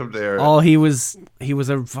 Look at him there. Oh, he was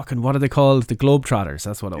a fucking, what are they called? The Globetrotters.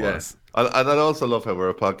 That's what it was. And I also love how we're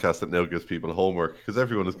a podcast that now gives people homework because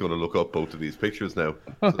everyone is going to look up both of these pictures now.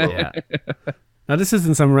 So, Yeah. Now, this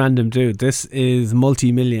isn't some random dude. This is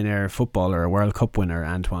multi-millionaire footballer, World Cup winner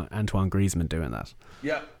Antoine Griezmann doing that.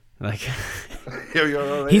 yeah. Like, You're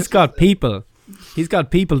all right. he's got people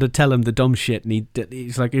to tell him the dumb shit, and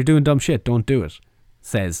he's like, "You're doing dumb shit. Don't do it."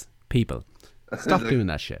 Says people, stop doing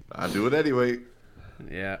that shit. I do it anyway.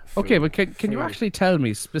 Yeah. Okay, but can you actually tell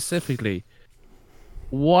me specifically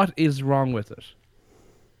what is wrong with it?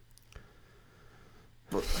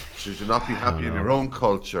 But should you not be happy in your own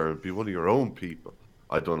culture and be one of your own people?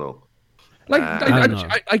 I don't know. Like, I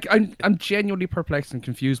don't know. I'm genuinely perplexed and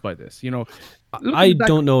confused by this. You know, I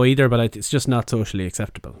don't know either, but it's just not socially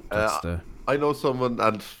acceptable. That's I know someone,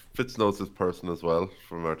 and Fitz knows this person as well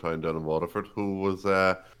from our time down in Waterford, who was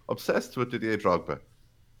obsessed with Didier Drogba.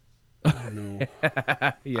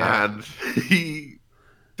 Yeah. And he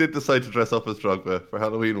did decide to dress up as Drogba for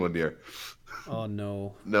Halloween one year. Oh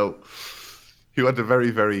no. No. He went a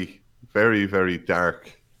very, very, very, very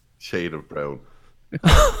dark shade of brown.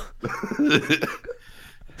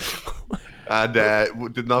 And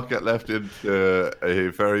did not get left into a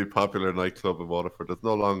very popular nightclub in Waterford that's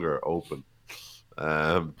no longer open.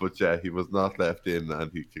 But yeah, he was not left in,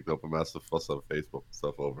 and he kicked up a massive fuss on Facebook and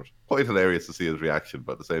stuff over it. Quite hilarious to see his reaction,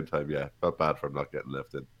 but at the same time, yeah, felt bad for him not getting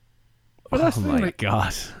left in. But that's Oh the my thing,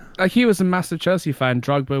 god. like he was a massive Chelsea fan.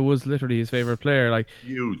 Drogba was literally his favorite player.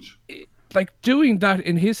 Huge. Like doing that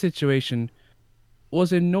in his situation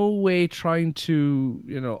was in no way trying to,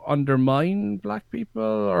 you know, undermine black people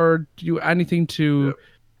or do anything to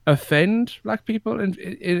offend black people. And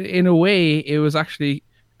in a way, it was actually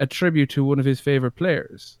a tribute to one of his favorite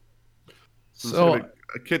players. So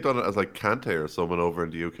a kid done it as like Kante or someone over in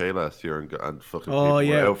the UK last year and fucking Oh people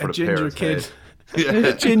yeah, out for a the ginger parents' kid. head.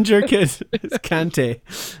 Yeah. Ginger kid. It's Kante.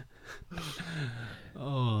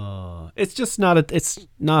 Oh, it's just not. It's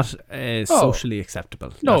not socially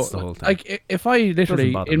acceptable. no, That's the whole thing. like if I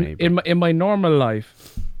literally bother me, in my normal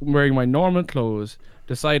life, wearing my normal clothes,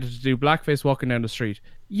 decided to do blackface walking down the street,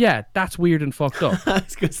 yeah, that's weird and fucked up. I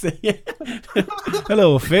was gonna say, yeah.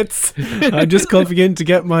 Hello, Fitz. I'm just coming in to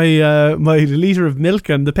get my my liter of milk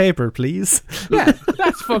and the paper, please. Yeah,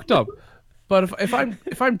 that's fucked up. But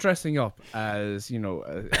if I'm dressing up as, you know,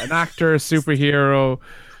 an actor, a superhero,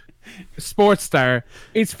 sports star,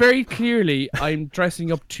 it's very clearly I'm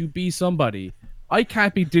dressing up to be somebody. I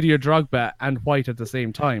can't be Didier Drogba and white at the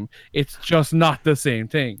same time. It's just not the same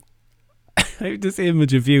thing. I have this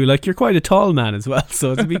image of you, like you're quite a tall man as well,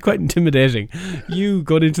 so it'd be quite intimidating. You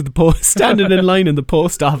going into the post, standing in line in the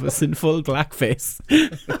post office in full blackface.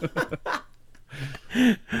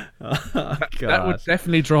 Oh, God. That would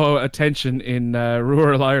definitely draw attention in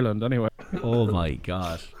rural Ireland anyway. Oh my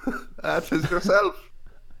God. That is yourself.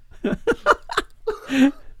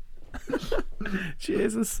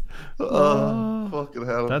 Jesus. Oh, fucking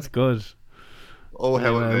hell. That's good. Oh,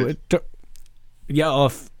 hell it is. Yeah,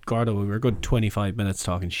 off Gordo, we were a good 25 minutes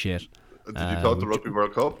talking shit. Did you talk to Rugby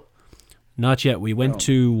World Cup? Not yet. We went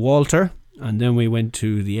to Walter, and then we went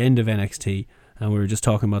to the end of NXT, and we were just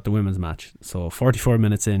talking about the women's match. So 44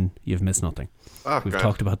 minutes in, you've missed nothing. We've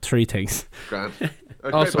talked about 3 things. Grand.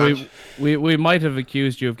 Also, we might have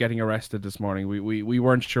accused you of getting arrested this morning. We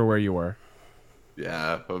weren't sure where you were.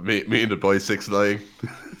 Yeah, but me and the boy 6ix9ine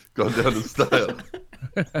gone down in style.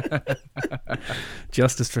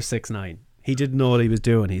 Justice for 6ix9ine. He didn't know what he was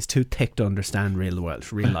doing. He's too thick to understand real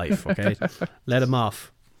life, okay? Let him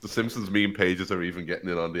off. The Simpsons meme pages are even getting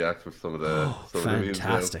in on the act with some of the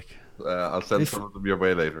Fantastic. Of the memes now. I'll send some of them your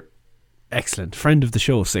way later. Excellent. Friend of the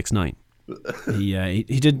show, 6ix9ine.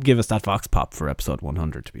 He did give us that Vox Pop for episode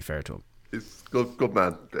 100, to be fair to him. He's good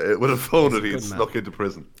man. With a phone that He's a he's good man. snuck into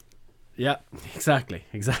prison. Yeah, exactly.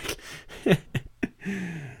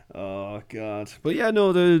 Oh god. But yeah,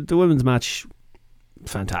 no, the women's match,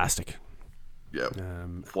 fantastic. Yeah.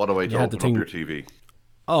 What a way to you had the open up thing- your TV.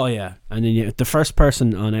 Oh yeah, and then the first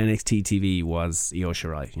person on NXT TV was Io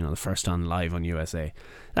Shirai. The first on live on USA.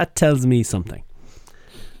 That tells me something.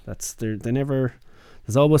 They never.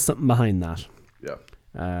 There's always something behind that. Yeah.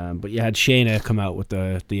 But you had Shayna come out with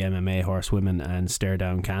the MMA horsewomen and stare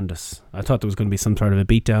down Candice. I thought there was going to be some sort of a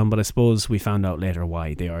beatdown, but I suppose we found out later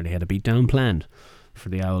why they already had a beatdown planned for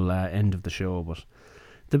the end of the show. But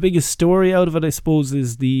the biggest story out of it, I suppose,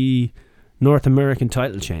 is the North American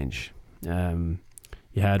title change.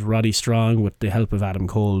 You had Roddy Strong, with the help of Adam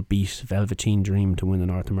Cole, beat Velveteen Dream to win the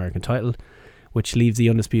North American title, which leaves the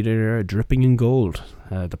Undisputed Era dripping in gold.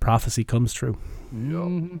 The prophecy comes true.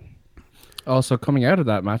 Also, coming out of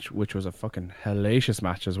that match, which was a fucking hellacious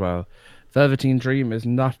match as well, Velveteen Dream is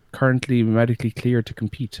not currently medically cleared to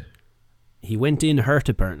compete. He went in hurt,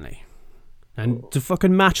 apparently. And the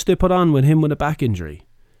fucking match they put on with him with a back injury.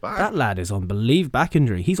 That lad is unbelievable. Back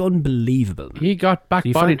injury. He's unbelievable, man. He got back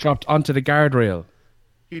You body find- dropped onto the guardrail.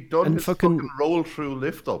 He done And his fucking- fucking roll through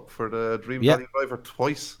lift up for the Dream Yeah. Valley Driver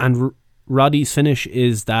twice. And Roddy's finish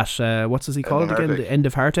is that, what does he call it of again? Heartache. The end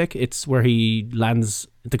of Heartache. It's where he lands,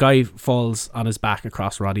 the guy falls on his back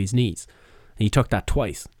across Roddy's knees. And he took that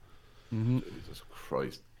twice. Jesus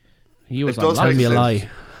Christ. He was It does on Tell make me a sense. lie.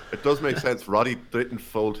 It does make sense. Roddy didn't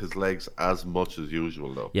fold his legs as much as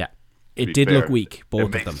usual, though. Yeah. to It be did fair. look weak, both It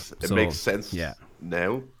of them. makes- It So, makes sense yeah.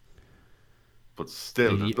 now. But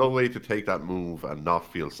still, He- there's no way to take that move and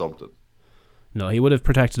not feel something. No, he would have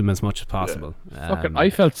protected him as much as possible. fucking. I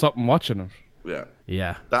felt something watching him. Yeah.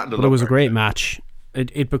 Yeah, That and the but it was a look great hurt. match.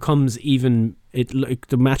 It becomes even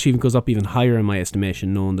the match even goes up even higher in my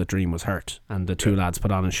estimation, knowing that Dream was hurt and the two lads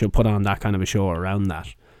put on that kind of a show around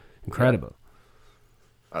that. Incredible.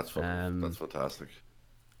 That's fantastic.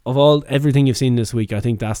 Of everything you've seen this week, I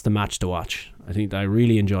think that's the match to watch. I think I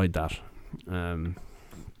really enjoyed that. That and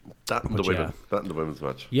But the women. yeah. That and the women's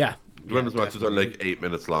match. Yeah, The women's match is only like 8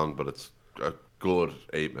 minutes long, but it's a good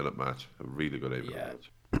 8-minute match. A really good 8-minute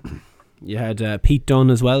match. You had Pete Dunne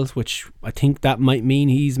as well, which I think that might mean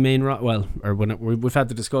he's main we've had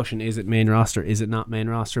the discussion: is it main roster? Is it not main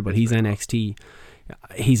roster? But he's NXT.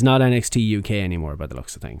 He's not NXT UK anymore, by the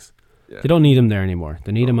looks of things. Yeah. They don't need him there anymore.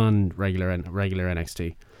 They need him on regular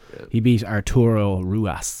NXT. Yeah. He beat Arturo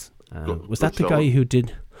Ruas. Was that the guy who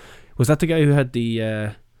did? Was that the guy who had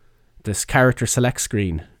the this character select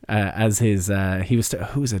screen as his? He was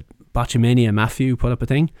who was it? Botchamania Matthew put up a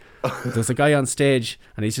thing. There's a guy on stage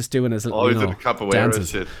and he's just doing his little, He's in the capoeira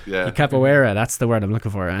dances. shit. Yeah. The capoeira, that's the word I'm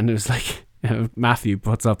looking for. And it was like Matthew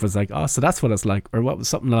puts up as like, oh, so that's what it's like, or what was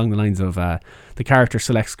something along the lines of the character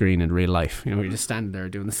select screen in real life. You're just standing there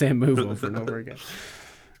doing the same move over and over again.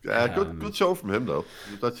 Good show from him though.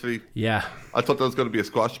 It was actually, Yeah, I thought that was going to be a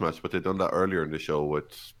squash match, but they'd done that earlier in the show with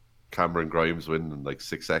Cameron Grimes winning in like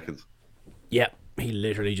 6 seconds. yeah. He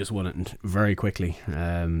literally just won it very quickly.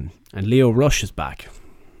 And Leo Rush is back,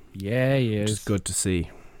 Yeah, he which is. is good to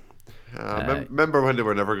see. Remember when they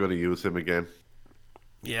were never going to use him again?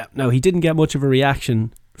 Yeah. Now, he didn't get much of a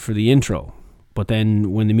reaction for the intro, but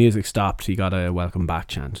then when the music stopped, he got a welcome back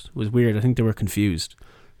chant. It was weird. I think they were confused.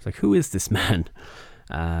 It's like, who is this man?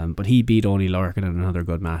 But he beat Oney Lorcan in another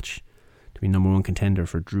good match to be #1 contender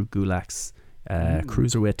for Drew Gulak's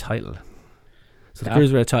Cruiserweight title. So the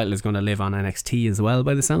Cruiserweight title is going to live on NXT as well,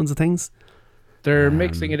 by the sounds of things. They're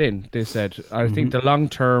mixing it in, they said. I think the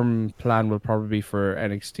long-term plan will probably be for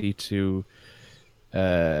NXT to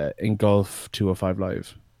engulf 205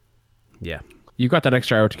 Live. Yeah. You got that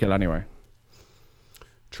extra hour to kill anyway.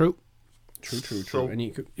 True. So- And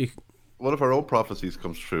you One of our own prophecies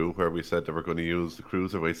comes true where we said they were going to use the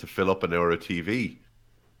Cruiserweights to fill up an hour of TV.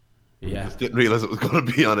 yeah. Just didn't realize it was going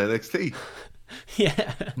to be on NXT.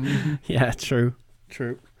 Yeah. Yeah, true.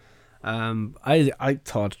 I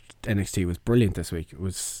thought NXT was brilliant this week. It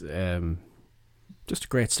was just a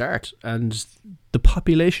great start, and the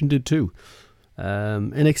population did too.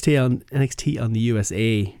 NXT on the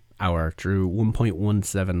USA hour drew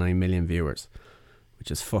 1.179 million viewers, which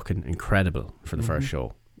is fucking incredible for the first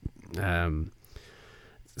show.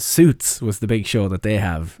 Suits was the big show that they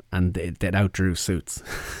have, and they outdrew Suits.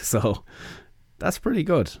 So that's pretty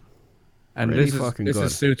good. And Really this fucking is good.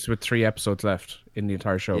 Suits with 3 episodes left in the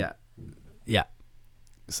entire show. Yeah.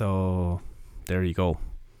 So there you go.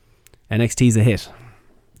 NXT's a hit.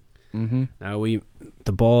 Mm-hmm. Now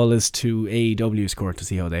the ball is to AEW's court to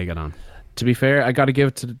see how they get on. To be fair, I got to give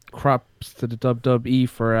it to the crops to the WWE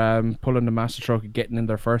for pulling the Master Stroke and getting in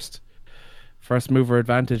there first. First mover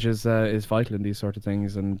advantage is vital in these sort of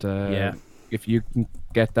things, and Yeah. if you can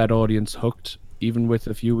get that audience hooked, even with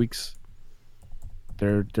a few weeks,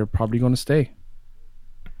 they're probably going to stay.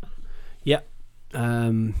 Yeah.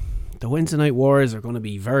 The Wednesday Night Wars are going to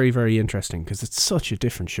be very, very interesting because it's such a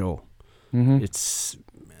different show. It's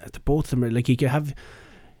both of them are like you don't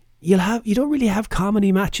really have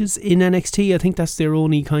comedy matches in NXT. I think that's their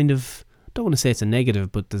only kind of, don't want to say it's a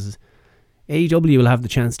negative, but there's AEW will have the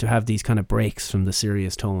chance to have these kind of breaks from the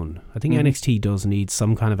serious tone. I think NXT does need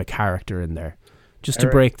some kind of a character in there just to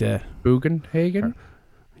break the Bugenhagen.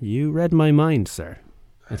 You read my mind, sir.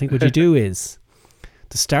 I think what you do is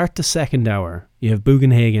to start the second hour, you have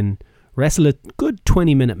Bugenhagen wrestle a good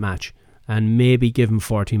 20-minute match and maybe give him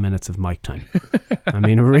 40 minutes of mic time. I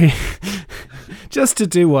mean, really, just to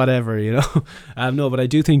do whatever, you know. No, but I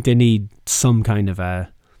do think they need some kind of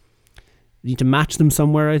need to match them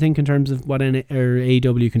somewhere, I think, in terms of what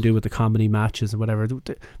AEW can do with the comedy matches or whatever.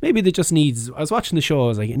 Maybe they just needs, I was watching the show, I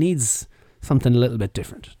was like, it needs something a little bit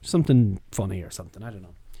different. Something funny or something, I don't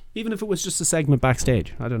know. Even if it was just a segment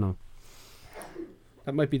backstage, I don't know.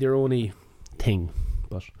 That might be their only thing,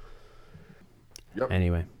 but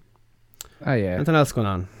anyway. Oh yeah. Anything else going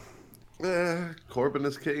on? Corbin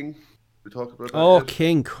is king. We talked about that. Oh, yet?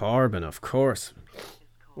 King Corbin, of course.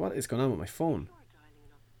 What is going on with my phone?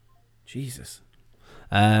 Jesus.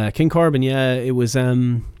 King Corbin, yeah, it was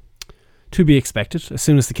to be expected. As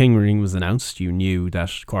soon as the King ring was announced, you knew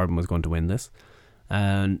that Corbin was going to win this.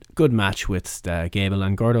 And good match with Gable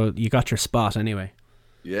and Gordo. You got your spot anyway.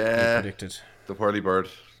 Yeah. Predicted. The Whirly Bird.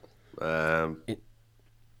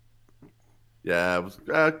 Yeah, it was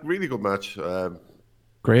a really good match.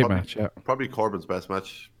 Great Probably- match, yeah. Probably Corbin's best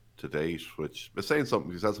match to date, which is saying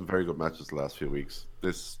something. He's had some very good matches the last few weeks.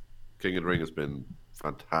 This King of the Ring has been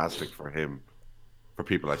fantastic for him, for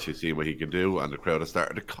people actually seeing what he can do, and the crowd has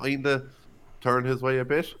started to kind of turn his way a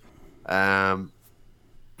bit.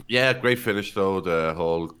 Yeah, great finish though. The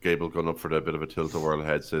whole Gable going up for the bit of a tilt-a-whirl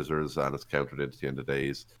head scissors, and it's countered into the end of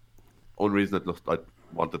days. Only reason I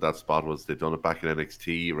wanted that spot was they'd done it back in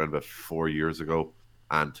NXT around about 4 years ago,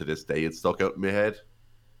 and to this day it stuck out in my head.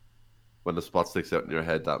 When the spot sticks out in your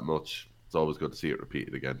head that much, it's always good to see it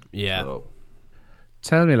repeated again. Yeah. So,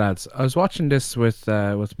 Tell me, lads, I was watching this with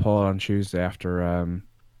Paul on Tuesday after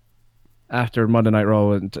Monday Night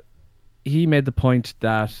Raw, and he made the point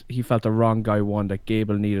that he felt the wrong guy won, that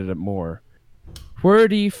Gable needed it more. Where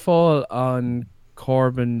do you fall on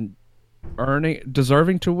Corbin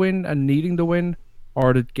deserving to win and needing the win,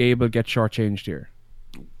 or did Gable get shortchanged here?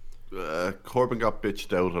 Corbin got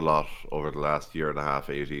bitched out a lot over the last year and a half,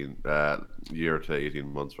 year to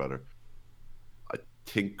 18 months rather. I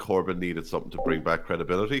think Corbin needed something to bring back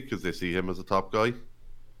credibility because they see him as a top guy,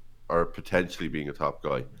 or potentially being a top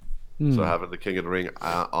guy. So having the King of the Ring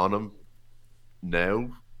on him now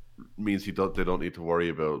means they don't need to worry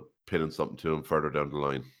about pinning something to him further down the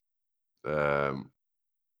line.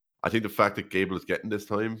 I think the fact that Gable is getting this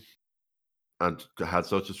time and had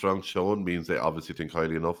such a strong showing means they obviously think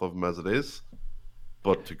highly enough of him as it is.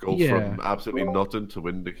 But to go from absolutely nothing to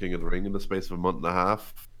win the King of the Ring in the space of a month and a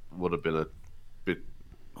half would have been a bit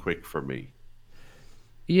quick for me.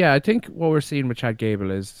 Yeah, I think what we're seeing with Chad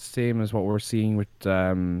Gable is the same as what we're seeing with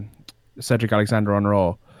Cedric Alexander on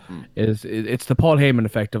Raw. It's the Paul Heyman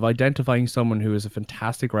effect of identifying someone who is a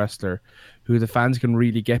fantastic wrestler, who the fans can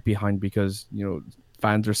really get behind because, you know,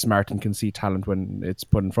 fans are smart and can see talent when it's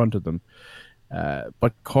put in front of them.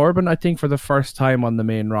 But Corbin, I think for the first time on the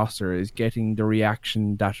main roster, is getting the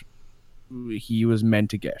reaction that he was meant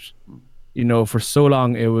to get. You know, for so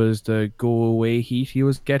long it was the go away heat he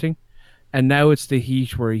was getting, and now it's the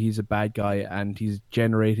heat where he's a bad guy and he's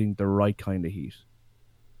generating the right kind of heat.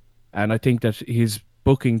 And I think that his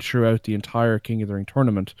booking throughout the entire King of the Ring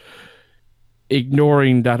tournament,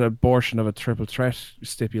 ignoring that abortion of a triple threat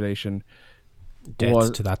stipulation,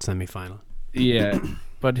 Death to that semi-final. Yeah,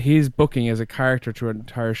 but his booking as a character through an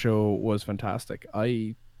entire show was fantastic.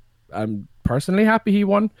 I'm personally happy he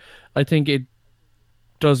won. I think it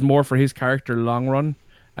does more for his character long run,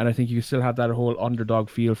 and I think you still have that whole underdog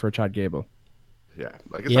feel for Chad Gable.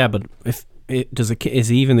 Yeah, but if is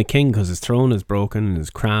he even the king because his throne is broken and his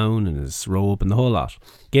crown and his robe and the whole lot?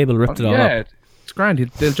 Gable ripped it all up. It's grand.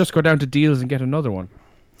 They'll just go down to deals and get another one.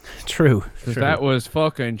 True. That was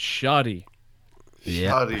fucking shoddy.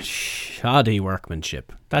 Yeah, shoddy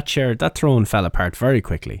workmanship. That throne fell apart very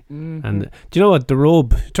quickly. And do you know what? The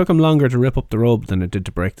robe, it took him longer to rip up the robe than it did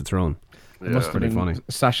to break the throne. Yeah. It must have been funny.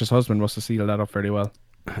 Sasha's husband must have sealed that up fairly well.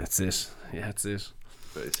 That's it. Yeah, that's it.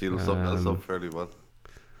 They sealed something else up fairly well.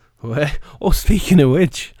 Speaking of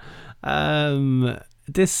which,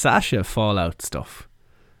 this Sasha Fallout stuff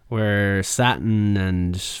where Satin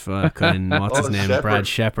and fucking what's his name, Shepherd. Brad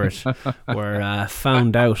Shepherd, were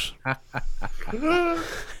found out.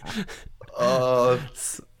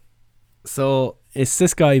 So it's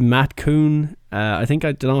this guy Matt Coon. I think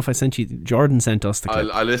I don't know if I sent you. Jordan sent us the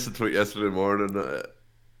clip. I listened to it yesterday morning.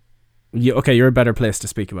 Okay, you're a better place to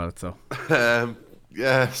speak about it. So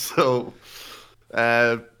So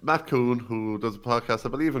Matt Coon, who does a podcast, I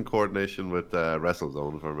believe, in coordination with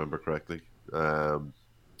WrestleZone, if I remember correctly.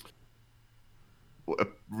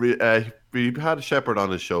 We had Shepherd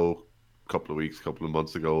on his show a couple of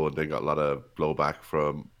months ago, and then got a lot of blowback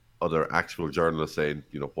from other actual journalists saying,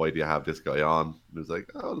 why do you have this guy on? And he was like,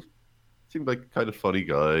 oh, seemed like a kind of funny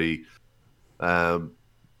guy.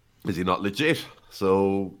 Is he not legit?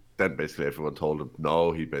 So then basically everyone told him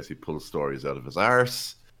no, he basically pulls stories out of his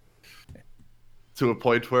arse, to a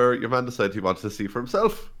point where your man decided he wanted to see for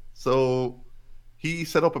himself. So he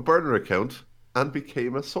set up a burner account and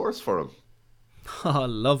became a source for him. oh,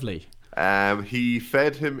 lovely. He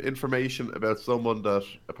fed him information about someone that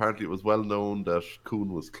apparently it was well known that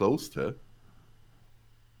Kuhn was close to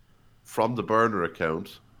from the burner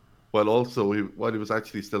account, while he was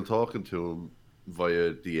actually still talking to him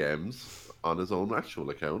via DMs on his own actual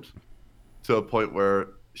account, to a point where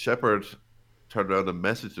Shepherd turned around and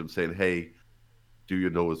messaged him saying, "Hey, do you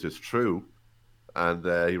know, is this true?" And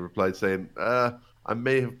he replied saying, "I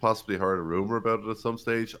may have possibly heard a rumor about it at some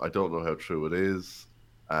stage. I don't know how true it is.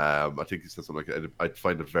 I think he said something like, I'd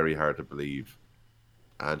find it very hard to believe."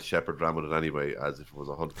 And Shepherd ran with it anyway, as if it was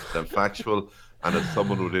 100% factual, and as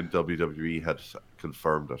someone within WWE had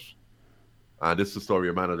confirmed it. And this is the story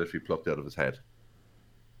your man had literally plucked out of his head.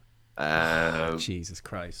 Jesus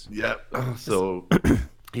Christ. Yeah. So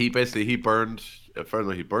he burned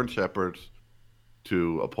Shepherd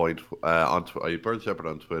to a point he burned Shepherd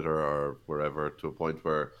on Twitter or wherever, to a point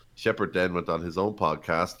where Shepherd then went on his own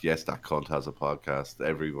podcast. Yes, that cunt has a podcast.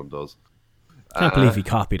 Everyone does. Can't believe he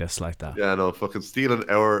copied us like that. Yeah, no, fucking stealing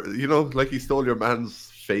our, like he stole your man's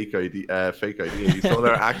fake idea. He stole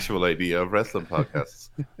our actual idea of wrestling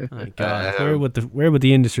podcasts. My God, where would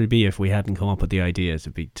the industry be if we hadn't come up with the idea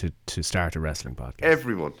to start a wrestling podcast?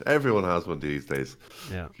 Everyone has one these days.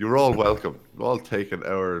 Yeah, you're all welcome. We're all taking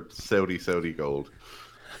our Saudi gold.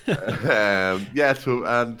 And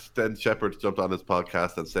then Shepherd jumped on his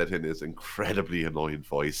podcast and said in his incredibly annoying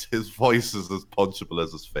voice, his voice is as punchable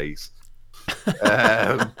as his face.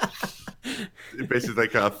 Basically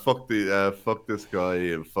like fuck this guy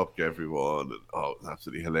and fuck everyone, and it's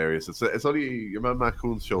absolutely hilarious. It's only your man Matt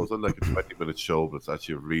Coon's show. It's only like a 20-minute show, but it's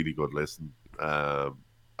actually a really good listen. I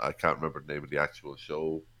can't remember the name of the actual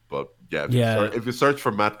show, but if you search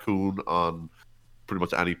for Matt Coon on pretty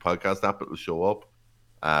much any podcast app, it'll show up.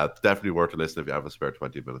 Definitely worth a listen if you have a spare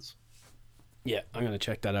 20 minutes. Yeah, I'm gonna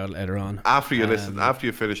check that out later on. After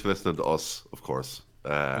you finish listening to us, of course.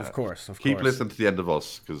 Of course. Keep listening to the end of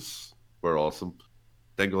us, because we're awesome.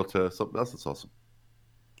 Then go to something else that's awesome.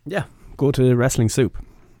 Yeah, go to Wrestling Soup.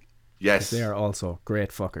 Yes. They are also great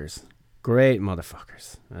fuckers. Great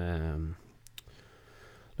motherfuckers.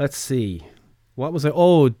 Let's see. What was it?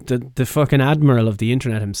 Oh, the fucking admiral of the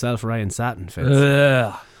internet himself, Ryan Satin.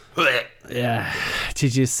 Yeah.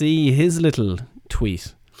 Did you see his little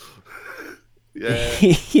tweet? Yeah.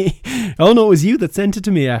 Oh no, it was you that sent it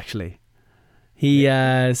to me, actually. He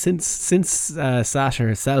since Sasha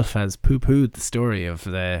herself has poo-pooed the story of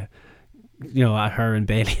her and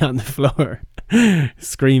Bailey on the floor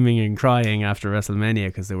screaming and crying after WrestleMania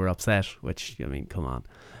because they were upset, which, I mean, come on.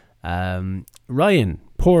 Ryan,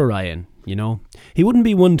 poor Ryan, he wouldn't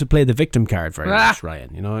be one to play the victim card very much,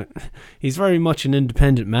 Ryan, he's very much an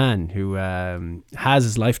independent man who has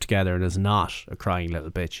his life together and is not a crying little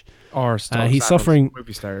bitch. Or stalks he's suffering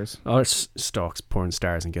movie stars. Or stalks porn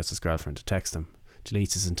stars and gets his girlfriend to text him.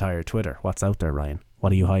 Deletes his entire Twitter. What's out there, Ryan?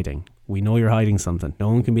 What are you hiding? We know you're hiding something. No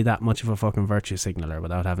one can be that much of a fucking virtue signaler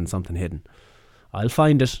without having something hidden. I'll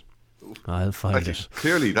find it.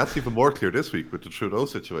 Clearly, that's even more clear this week with the Trudeau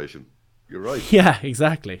situation. You're right. Yeah,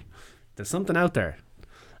 exactly. There's something out there.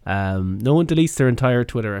 No one deletes their entire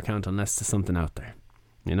Twitter account unless there's something out there.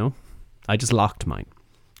 I just locked mine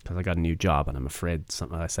because I got a new job and I'm afraid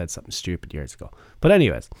I said something stupid years ago. But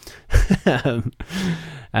anyways,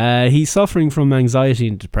 he's suffering from anxiety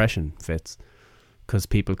and depression, Fitz, because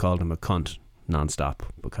people called him a cunt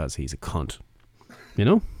non-stop because he's a cunt.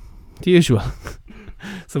 The usual.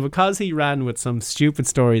 So because he ran with some stupid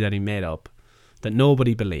story that he made up that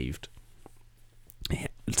nobody believed,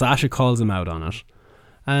 Sasha calls him out on it,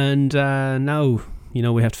 and now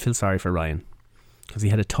we have to feel sorry for Ryan because he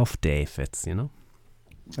had a tough day, Fitz.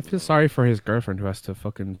 I feel sorry for his girlfriend who has to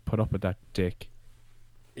fucking put up with that dick.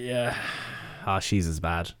 Yeah, Oh, she's as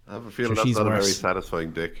bad. I have a feeling Sure, that's she's not a very worse.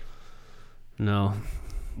 satisfying dick. No.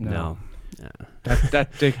 No.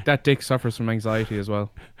 That dick suffers from anxiety as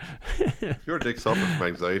well. If your dick suffers from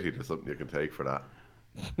anxiety, there's something you can take for that.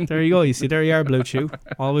 There you go. You see, there you are, Blue Chew.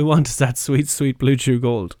 All we want is that sweet, sweet Blue Chew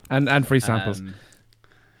gold. And free samples.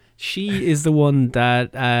 She is the one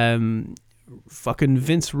that fucking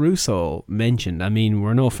Vince Russo mentioned. I mean,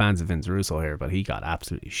 we're no fans of Vince Russo here, but he got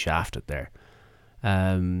absolutely shafted there.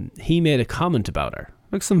 He made a comment about her,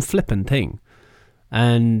 like some flippin' thing.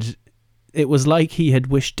 And it was like he had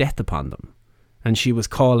wished death upon them. And she was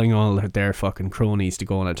calling all their fucking cronies to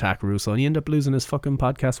go and attack Russo. And he ended up losing his fucking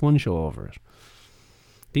Podcast One show over it.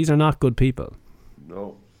 These are not good people.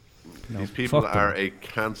 No. These people fuck them. are a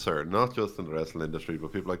cancer, not just in the wrestling industry,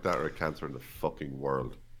 but people like that are a cancer in the fucking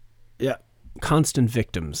world. Yeah. Constant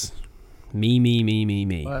victims. Me.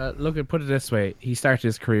 Look, put it this way. He started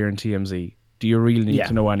his career in TMZ. Do you really need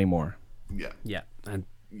to know anymore? Yeah. Yeah. And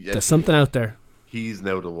Yeah, there's something out there. He's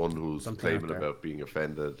now the one who's Something claiming out there. about being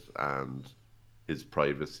offended and his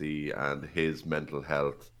privacy and his mental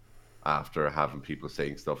health after having people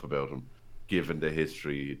saying stuff about him, given the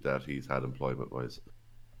history that he's had employment-wise.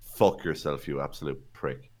 Fuck yourself, you absolute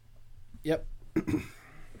prick. Yep.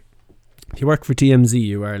 If you work for TMZ,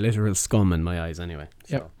 you are literal scum in my eyes anyway.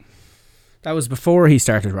 So. Yep. That was before he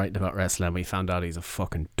started writing about wrestling. We found out he's a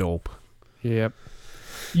fucking dope. Yep.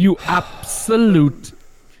 You absolute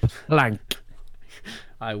blank.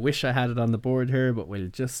 I wish I had it on the board here, but what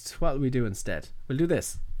will we do instead? We'll do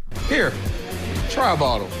this. Here, try a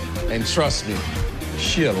bottle. And trust me,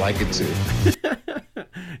 she'll like it too.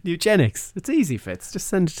 Eugenics. It's easy, Fitz. Just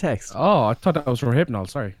send a text. Oh, I thought that was for Hypnol.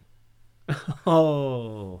 Sorry.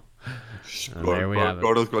 Oh. And there we have it.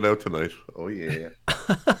 Gordo's going out tonight. Oh, yeah.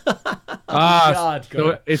 God,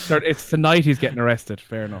 so it's tonight he's getting arrested.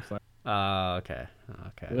 Fair enough. Sorry. Okay.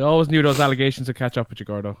 We always knew those allegations would catch up with you,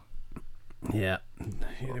 Gordo. Yeah.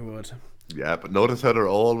 They would. Yeah, but notice how they're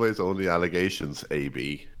always only allegations,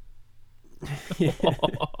 AB.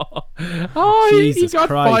 Oh, he Jesus got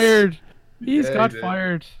Christ. fired. He's Yeah, got he did.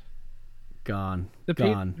 fired. Gone.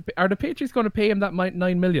 Gone. Are the Patriots going to pay him that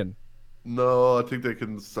 9 million? No, I think they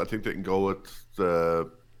can go with the.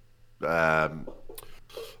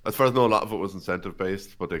 As far as I know, a lot of it was incentive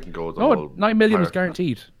based, but they can go with the No, whole 9 million was part.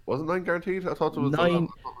 guaranteed. Wasn't 9 guaranteed? I thought it was 9.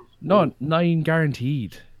 No, 9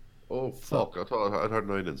 guaranteed. Oh fuck! I thought I'd heard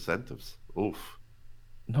 9 incentives. Oof.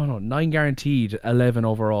 No, 9 guaranteed, 11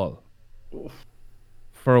 overall.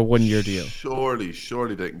 For a 1-year deal.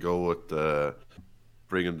 Surely they can go with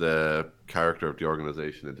bringing the character of the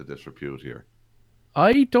organization into disrepute here.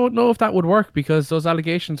 I don't know if that would work because those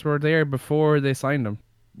allegations were there before they signed him.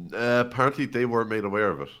 Apparently, they weren't made aware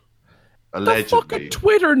of it. The Allegedly. fucking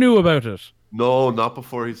Twitter knew about it. No, not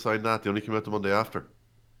before he signed that. They only came out the Monday after.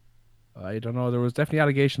 I don't know. There was definitely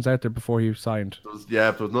allegations out there before he signed.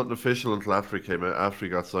 There was nothing official until after he came out. After he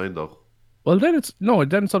got signed, though. Well, then it's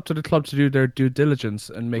up to the club to do their due diligence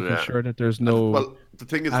and making sure that there's no. Well, the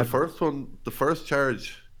thing is, the first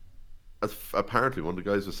charge, as apparently one of the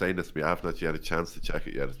guys was saying this to me. I haven't actually had a chance to check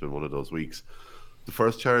it yet. It's been one of those weeks. The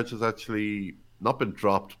first charge has actually not been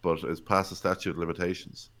dropped, but is past the statute of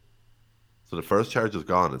limitations. So the first charge is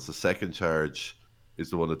gone. It's the second charge is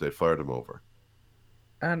the one that they fired him over.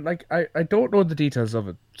 And like I don't know the details of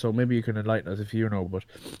it, so maybe you can enlighten us if you know. But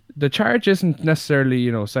the charge isn't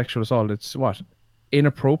necessarily sexual assault. It's what,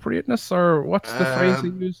 inappropriateness, or what's the phrase they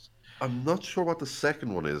used? I'm not sure what the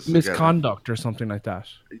second one is. Misconduct or something like that.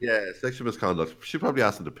 Yeah, sexual misconduct. She probably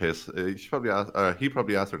asked him to piss. He probably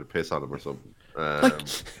asked her to piss on him or something.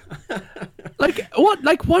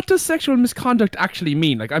 What does sexual misconduct actually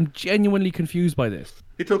mean? Like, I'm genuinely confused by this.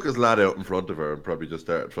 He took his lad out in front of her and probably just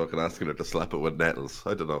started fucking asking her to slap it with nettles.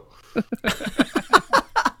 I don't know.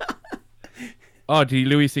 Oh, did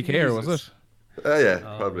Louis C.K. or was it? Yeah,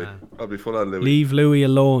 probably full on Louis. Leave Louis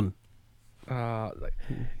alone.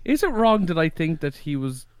 Is it wrong that I think that he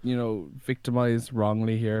was, victimized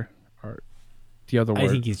wrongly here, or the other word? I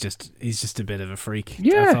think he's just a bit of a freak.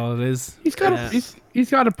 Yeah, That's all it is. He's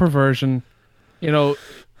got a perversion.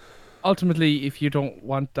 Ultimately, if you don't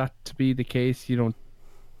want that to be the case, you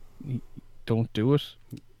don't do it,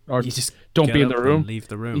 or You just don't get be in up the and room. leave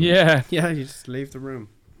the room. Yeah, you just leave the room.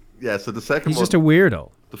 Yeah, so the second He's one, just a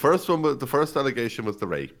weirdo. the first allegation was the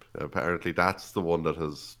rape. Apparently, that's the one that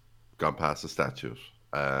has gone past the statute.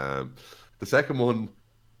 The second one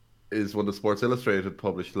is one that Sports Illustrated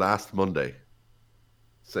published last Monday,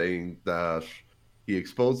 saying that he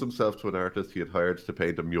exposed himself to an artist he had hired to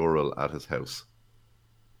paint a mural at his house.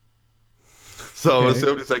 So I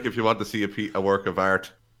assume it's like if you want to see a work of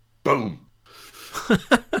art, boom.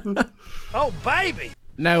 Oh, baby!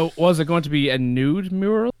 Now, was it going to be a nude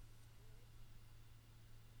mural?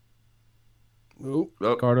 Oh.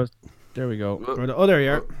 Gordo, there we go. Gordo, there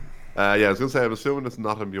you are. Yeah, I was gonna say, I'm assuming it's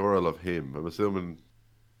not a mural of him. I'm assuming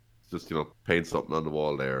it's just paint something on the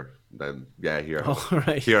wall there. And then here,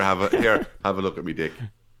 right. here, have a look at me dick.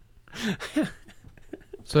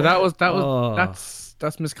 So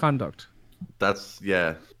that's misconduct. That's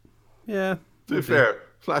Yeah. To be fair,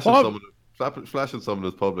 flashing someone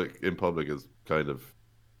in public is kind of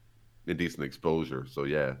indecent exposure. So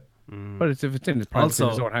yeah. But if it's in his privacy, in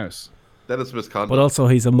his Also- own house. Then it's misconduct. But also,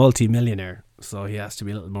 he's a multi-millionaire, so he has to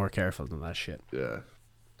be a little more careful than that shit. Yeah.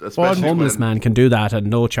 A Especially homeless when, man can do that and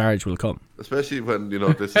no charge will come. especially when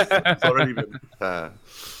this is it's already been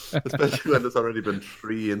especially when there's already been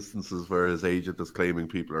 3 instances where his agent is claiming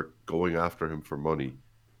people are going after him for money.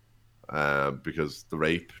 Because the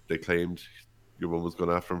rape, they claimed your woman was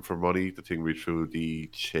going after him for money. The thing we threw the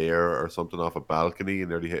chair or something off a balcony and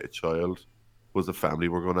nearly hit a child. Was the family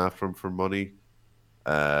were going after him for money.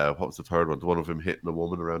 What was the third one? The one of him hitting a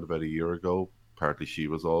woman around about a year ago. Apparently she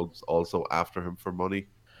was also after him for money.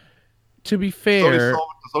 To be There's fair, there's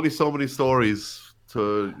only so many stories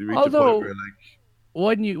to reach a Although- point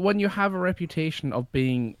where when you have a reputation of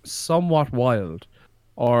being somewhat wild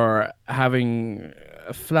or having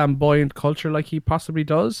a flamboyant culture like he possibly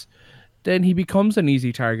does, then he becomes an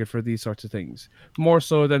easy target for these sorts of things. More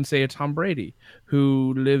so than, say, a Tom Brady,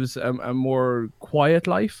 who lives a more quiet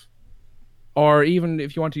life. Or even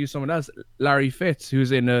if you want to use someone else, Larry Fitz,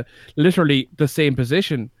 who's in literally the same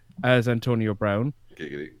position as Antonio Brown.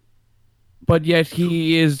 Giggity. But yet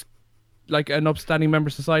he is like an upstanding member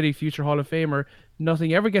of society, future Hall of Famer.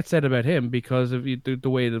 Nothing ever gets said about him because of the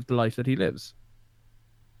way of the life that he lives.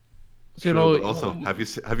 So, True, but also, have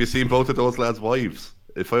you seen both of those lads' wives?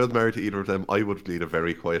 If I was married to either of them, I would lead a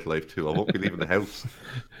very quiet life too. I won't be leaving the house.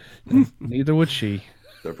 neither would she.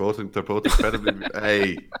 They're both incredibly.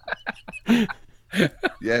 Hey.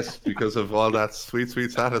 Yes, because of all that sweet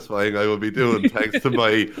satisfying I will be doing, thanks to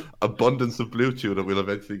my abundance of blue chew that we'll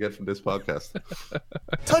eventually get from this podcast.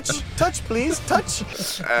 Touch, please, touch.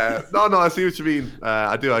 No, I see what you mean.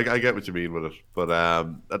 I do. I get what you mean with it. But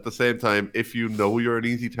at the same time, if you know you're an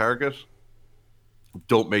easy target,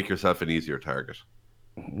 don't make yourself an easier target.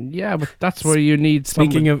 Yeah, but that's where you need.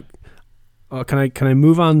 Speaking of, can I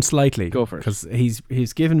move on slightly? Go for it. Because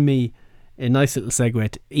he's given me a nice little segue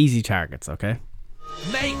to easy targets. Okay.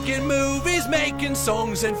 Making movies, making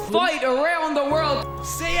songs, and Fight around the world.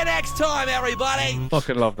 See you next time, everybody.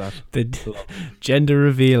 Fucking love that. The gender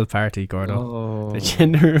reveal party, Gordo. The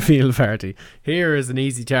gender reveal party. Here is an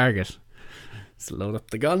easy target. Let's load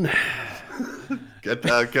up the gun. Get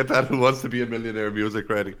that Who Wants to Be a Millionaire music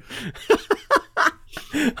ready.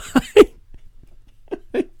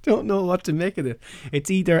 I don't know what to make of it. It's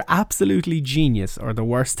either absolutely genius or the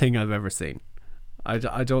worst thing I've ever seen. I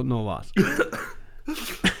don't know what.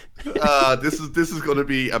 This is going to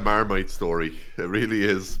be a Marmite story. It really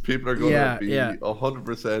is. People are going to be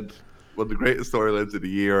 100% one of the greatest storylines of the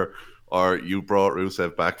year. Or you brought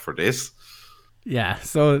Rusev back for this. Yeah.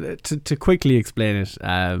 So to quickly explain it,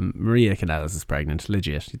 Maria Kanellis is pregnant,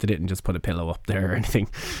 legit. They didn't just put a pillow up there or anything.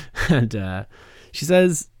 And she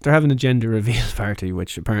says they're having a gender reveal party,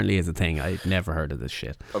 which apparently is a thing. I'd never heard of this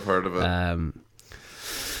shit. I've heard of it.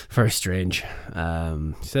 Very strange.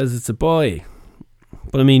 She says it's a boy.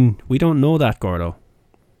 But I mean, we don't know that, Gordo.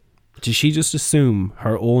 Did she just assume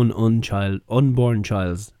her own unborn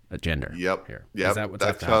child's gender? Yep. Here. Yep. Is that what's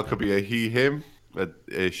That child could be a he, him,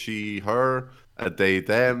 a she, her, a they,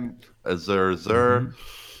 them, a zer,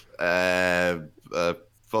 a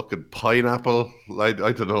fucking pineapple. I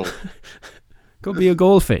don't know. Could be a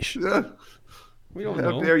goldfish. Yeah. We don't How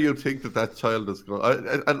know. dare you think that child is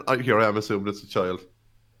going? Here I am assuming it's a child.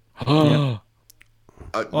 Yeah.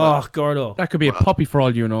 Oh, Gordo. That could be a puppy for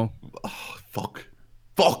all you know. Fuck.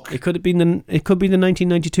 It could have been the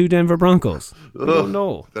 1992 Denver Broncos. We don't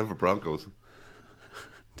know. Denver Broncos.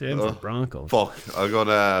 Denver Broncos. Fuck. I'm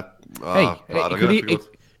gonna.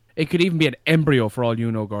 It could even be an embryo for all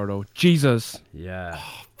you know, Gordo. Jesus. Yeah.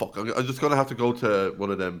 Fuck. I'm just gonna have to go to one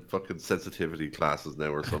of them fucking sensitivity classes now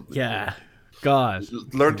or something. Yeah. God.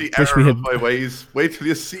 Learn the Wish we error had- of my ways. Wait till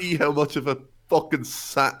you see how much of a fucking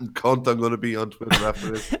satin cunt I'm gonna be on Twitter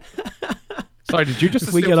after this. Sorry, did you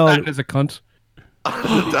just We assume get all- Satin as a cunt?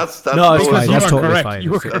 that's No, it's fine. You That's are totally correct. fine.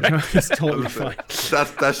 You are correct. It's totally fine.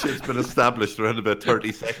 That shit's been established around about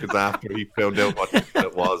 30 seconds after he found out what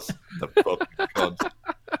it was. The fucking cunt.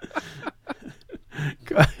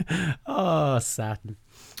 Oh, satin.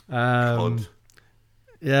 Cunt.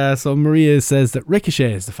 Yeah, so Maria says that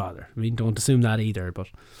Ricochet is the father. I mean, don't assume that either, but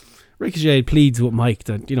Ricochet pleads with Mike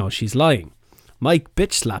that, she's lying. Mike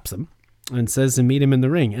bitch slaps him and says to meet him in the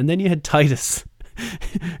ring. And then you had Titus,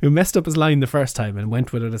 who messed up his line the first time and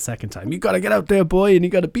went with it a second time. You got to get out there, boy, and you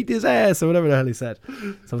got to beat his ass, or whatever the hell he said.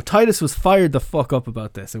 So Titus was fired the fuck up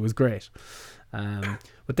about this. It was great.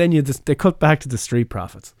 But then they cut back to the Street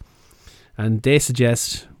Profits. And they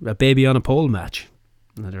suggest a baby on a pole match.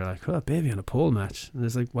 And they're like, a baby on a pole match? And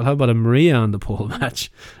it's like, well, how about a Maria on the pole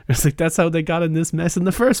match? It's like, that's how they got in this mess in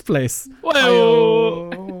the first place.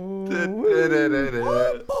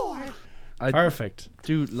 Perfect.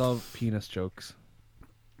 Do love penis jokes.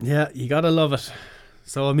 Yeah, you gotta love it.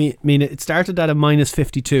 So I mean, it started at a minus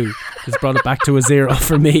 52. It's brought it back to a 0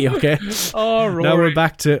 for me. Okay. Oh, Rory. Now we're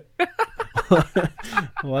back to.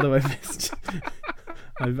 What have I missed?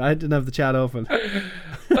 I didn't have the chat open.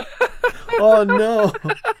 Oh no!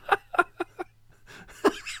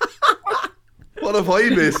 What have I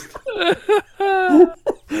missed?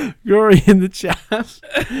 Rory in the chat.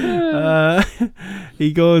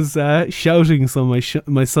 He goes shouting so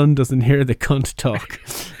my son doesn't hear the cunt talk.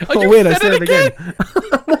 Oh wait, I said it again.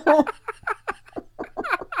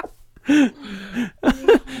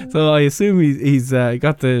 So I assume he's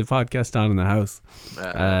got the podcast on in the house.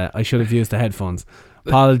 I should have used the headphones.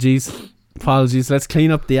 Apologies. Let's clean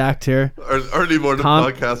up the act here. Early morning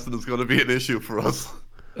podcasting is going to be an issue for us.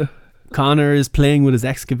 Connor is playing with his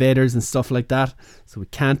excavators and stuff like that, so we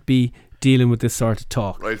can't be dealing with this sort of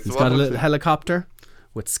talk. Right, He's got a little helicopter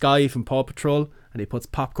with Sky from Paw Patrol, and he puts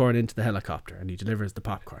popcorn into the helicopter and he delivers the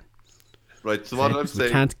popcorn. Right, so what I'm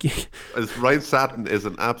saying is Ryan Satin is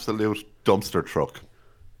an absolute dumpster truck.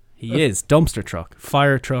 He is. Dumpster truck,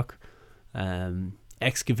 fire truck,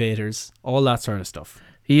 excavators, all that sort of stuff.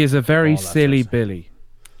 He is a very silly Billy.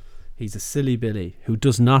 He's a silly Billy who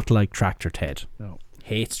does not like Tractor Ted. No.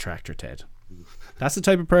 Hates Tractor Ted. That's the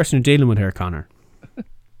type of person you're dealing with here, Connor.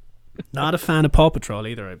 Not a fan of Paw Patrol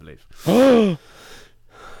either, I believe.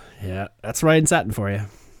 Yeah, that's Ryan Satin for you.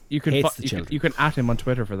 You can at him on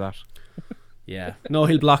Twitter for that. Yeah. No,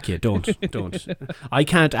 he'll block you. Don't. I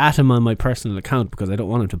can't at him on my personal account because I don't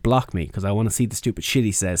want him to block me, because I want to see the stupid shit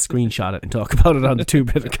he says, screenshot it and talk about it on the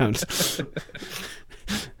 2-bit account.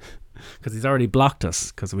 Because he's already blocked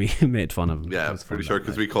us because we made fun of him. Yeah, I'm pretty sure,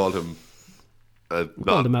 because we called him a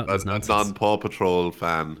non-Paw Patrol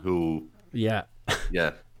fan who... Yeah.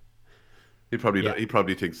 Yeah. He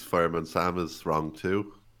probably thinks Fireman Sam is wrong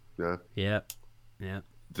too. Yeah. Yeah. Yeah.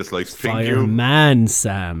 Just like Fireman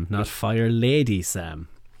Sam, not Fire Lady Sam.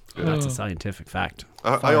 That's a scientific fact.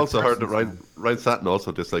 I also heard that Ryan Satin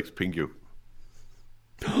also dislikes Pingu.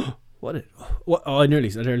 What? Oh, I nearly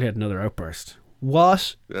had another outburst.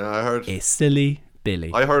 What? Yeah, I heard a silly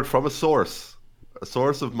Billy. I heard from a source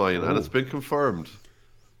of mine, and it's been confirmed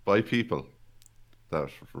by people that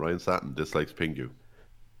Ryan Satin dislikes Pingu.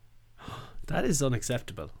 That is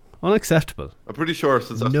unacceptable. Unacceptable. I'm pretty sure,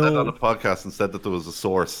 since I've said on a podcast and said that there was a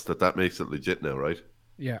source, that makes it legit now, right?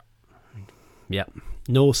 Yeah. Yeah.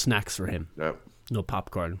 No snacks for him. Yeah. No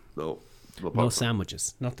popcorn. No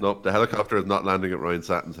sandwiches. Nothing. No, the helicopter is not landing at Ryan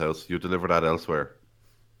Satin's house. You deliver that elsewhere.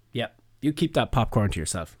 Yeah. You keep that popcorn to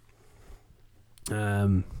yourself.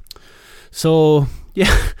 So,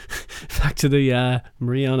 yeah. Back to the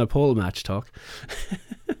Maria on a pole match talk.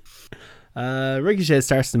 Ricochet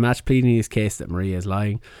starts the match pleading his case that Maria is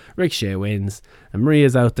lying. Ricochet wins, and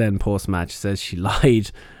Maria's out then post-match, says she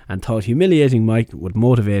lied and thought humiliating Mike would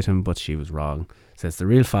motivate him, but she was wrong. Says the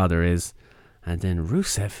real father is. And then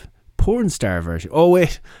Rusev, porn star version. Oh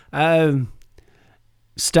wait,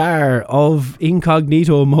 star of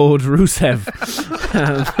incognito mode Rusev.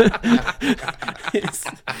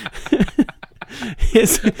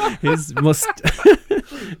 His must.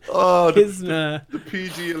 The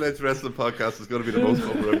PG Alleged Wrestling podcast is going to be the most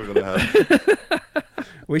fun we're ever going to have.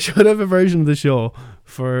 We should have a version of the show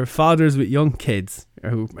for fathers with young kids.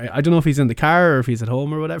 Who, I don't know if he's in the car or if he's at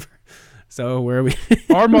home or whatever. So where are we?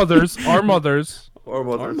 Our mothers.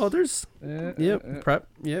 Yep. Prep.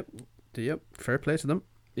 Yep. Fair play to them.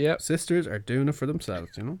 Yep. Sisters are doing it for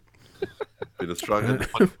themselves, you know. Being a strong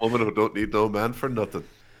independent woman who don't need no man for nothing.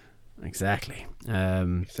 Exactly.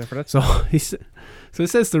 Except for that. So it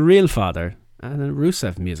says the real father, and then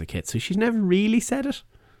Rusev music hits. So she's never really said it.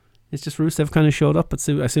 It's just Rusev kind of showed up. But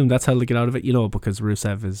I assume that's how they get out of it, you know, because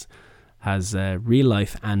Rusev has real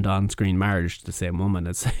life and on screen marriage to the same woman.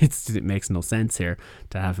 It makes no sense here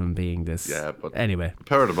to have him being this. Yeah, but anyway, the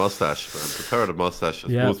power of the mustache, man. The power of the mustache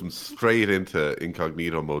moves him straight into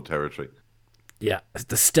incognito mode territory. Yeah,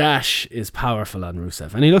 the stash is powerful on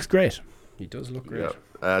Rusev, and he looks great. He does look great. Yeah.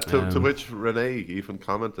 To which Renee even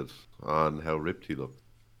commented on how ripped he looked.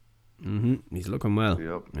 He's looking well.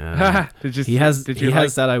 Yep. He has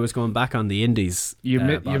that. I was going back on the Indies. You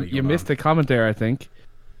missed a comment there, I think.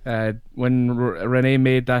 When Renee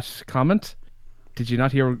made that comment, did you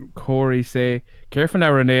not hear Corey say, "Careful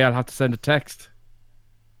now, Renee, I'll have to send a text"?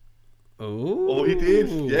 Oh, he did.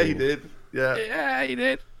 Yeah, he did. Yeah, he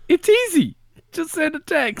did. It's easy. Just send a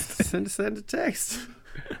text. Send a text.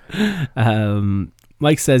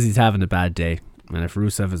 Mike says he's having a bad day, and if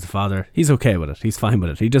Rusev is the father, he's okay with it. He's fine with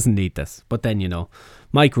it. He doesn't need this. But then,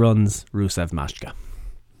 Mike runs, Rusev Mashka.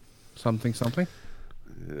 Something.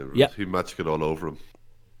 Yeah, he matched it all over him.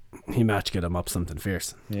 He matched him up something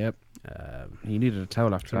fierce. Yep. He needed a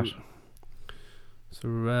towel after that. So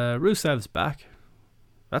Rusev's back.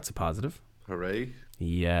 That's a positive. Hooray.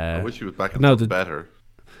 Yeah. I wish he was back and better.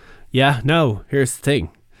 Yeah, no, here's the thing.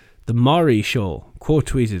 The Maury show quote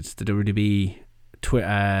tweeted the WWE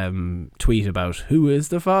tweet about who is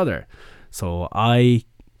the father. So I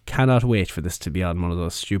cannot wait for this to be on one of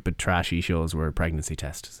those stupid trashy shows where a pregnancy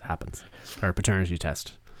test happens. Or a paternity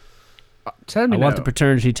test. Tell me I now. want the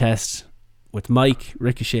paternity test with Mike,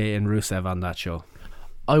 Ricochet and Rusev on that show.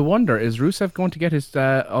 I wonder, is Rusev going to get his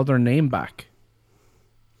other name back?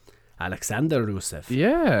 Alexander Rusev.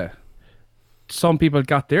 Yeah. Some people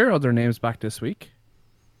got their other names back this week.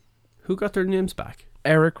 Who got their names back?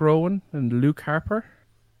 Eric Rowan and Luke Harper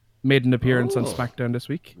made an appearance on SmackDown this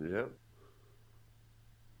week. Yeah.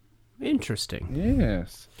 Interesting.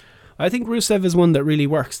 Yes. I think Rusev is one that really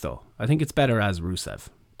works, though. I think it's better as Rusev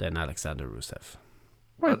than Alexander Rusev.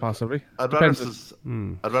 Quite possibly. I'd rather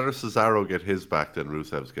Cesaro get his back than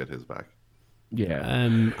Rusev's get his back.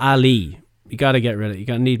 Yeah. Ali. You got to get rid of it.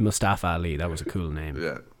 You need Mustafa Ali. That was a cool name.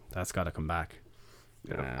 Yeah. That's got to come back.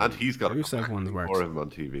 Yeah. And he's got to Rusev come back more him on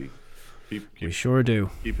TV. We sure do.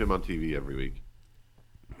 Keep him on TV every week.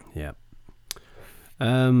 Yeah.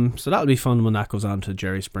 So that'll be fun when that goes on to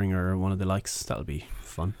Jerry Springer or one of the likes. That'll be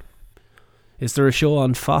fun. Is there a show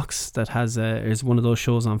on Fox that has is one of those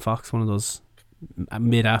shows on Fox, one of those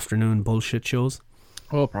mid-afternoon bullshit shows?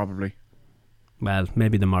 Oh, probably. Well,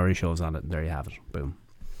 maybe the Murray show's on it. There you have it. Boom.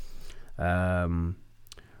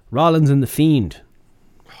 Rollins and The Fiend.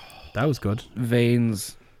 That was good.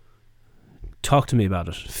 Veins. Talk to me about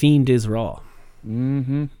it. Fiend is Raw.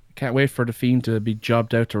 Mm-hmm. Can't wait for The Fiend to be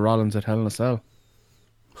jobbed out to Rollins at Hell in a Cell.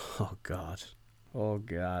 Oh, God.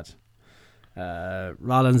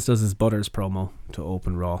 Rollins does his Butters promo to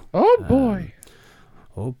open Raw. Oh, boy.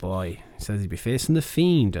 He says he'd be facing The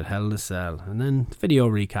Fiend at Hell in a Cell. And then video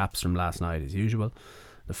recaps from last night as usual.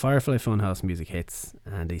 The Firefly Funhouse music hits,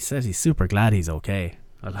 and he says he's super glad he's okay.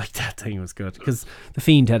 I like that thing. It was good because The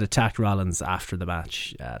Fiend had attacked Rollins after the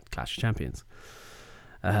match at Clash of Champions.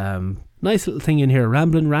 Nice little thing in here.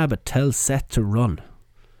 Ramblin' Rabbit tells Seth to run.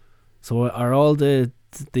 So are all the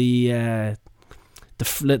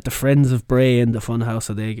friends of Bray in the Funhouse,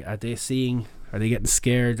 are they getting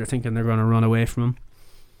scared? They're thinking they're going to run away from him.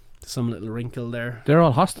 Some little wrinkle there. They're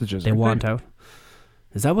all hostages. They want out.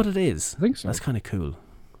 Is that what it is? I think so. That's kind of cool.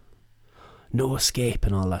 No escape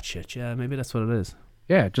and all that shit. Yeah, maybe that's what it is.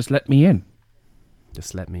 Yeah, just let me in.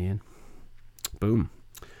 Just let me in. Boom.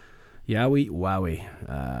 Yowie, wowie.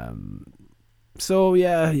 So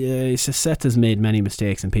yeah, Seth has made many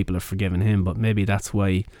mistakes and people have forgiven him, but maybe that's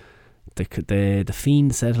why the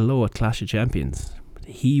Fiend said hello at Clash of Champions.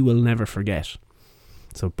 He will never forget.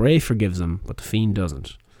 So Bray forgives him, but the Fiend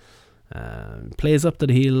doesn't. Plays up that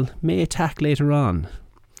he may attack later on.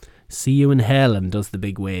 See you in hell, and does the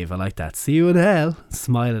big wave. I like that. See you in hell,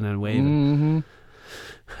 smiling and waving. Mm-hmm.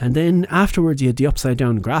 And then afterwards you had the upside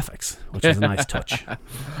down graphics, which is a nice touch. And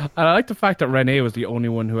I like the fact that Renee was the only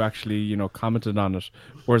one who actually, commented on it,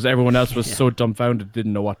 whereas everyone else was so dumbfounded,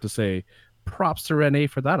 didn't know what to say. Props to Renee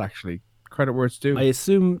for that, actually. Credit where it's due. I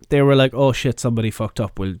assume they were like, oh shit, somebody fucked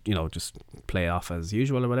up, we'll, just play off as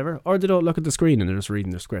usual or whatever. Or they don't look at the screen and they're just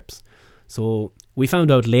reading their scripts. So we found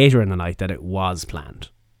out later in the night that it was planned,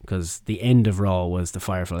 because the end of Raw was the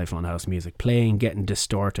Firefly Funhouse music playing, getting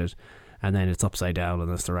distorted, and then it's upside down,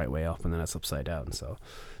 and that's the right way up, and then it's upside down. So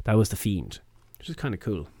that was the Fiend, which is kind of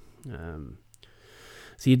cool.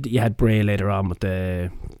 So you had Bray later on with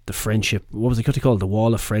the friendship. What was it called? The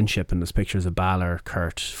Wall of Friendship, and there's pictures of Balor,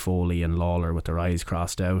 Kurt, Foley, and Lawler with their eyes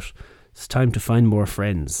crossed out. It's time to find more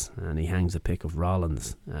friends, and he hangs a pic of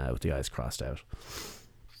Rollins with the eyes crossed out.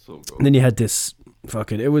 So good. And then you had this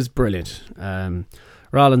it was brilliant.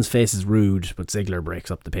 Rollins faces Rude, but Ziggler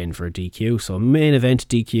breaks up the pin for a DQ. So main event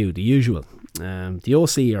DQ, the usual. The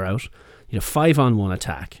OC are out. You have 5-on-1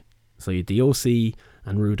 attack. So you had the OC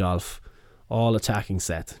and Rudolph all attacking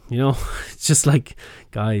Seth. It's just like,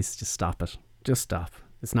 guys, just stop it. Just stop.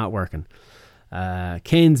 It's not working.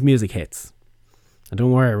 Kane's music hits. And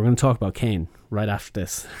don't worry, we're going to talk about Kane right after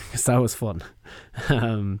this, because that was fun.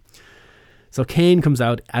 So Kane comes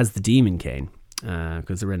out as the Demon Kane,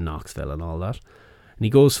 because they're in Knoxville and all that. And he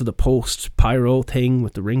goes for the post pyro thing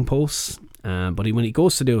with the ring posts. But when he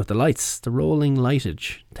goes to do it with the lights, the rolling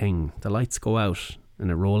lightage thing, the lights go out in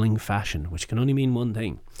a rolling fashion, which can only mean one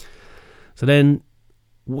thing. So then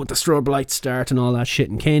the strobe lights start and all that shit,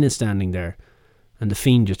 and Kane is standing there, and the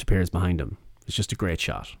Fiend just appears behind him. It's just a great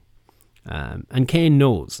shot. And Kane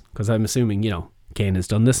knows, because I'm assuming, Kane has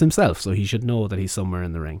done this himself, so he should know that he's somewhere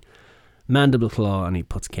in the ring. Mandible claw, and he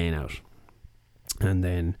puts Kane out. And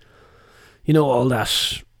then, all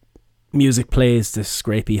that music plays, this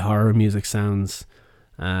scrapey horror music sounds,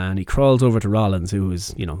 and he crawls over to Rollins, who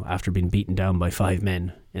is, after being beaten down by 5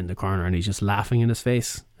 men in the corner, and he's just laughing in his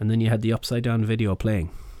face. And then you had the upside down video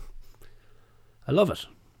playing. I love it.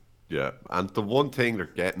 Yeah, and the one thing they're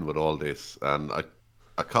getting with all this, and I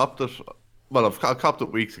copped it, well, I copped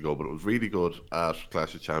it weeks ago, but it was really good at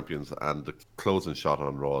Clash of Champions and the closing shot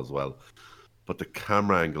on Raw as well. But the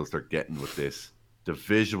camera angles they're getting with this, the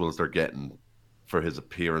visuals they're getting for his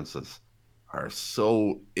appearances are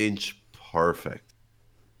so inch perfect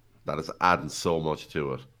that it's adding so much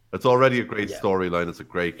to it. It's already a great storyline, it's a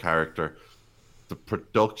great character. The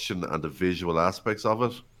production and the visual aspects of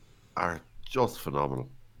it are just phenomenal.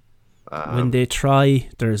 When they try,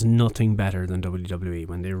 there's nothing better than WWE.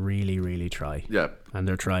 When they really, really try. Yeah. And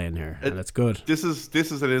they're trying here, and it's good. This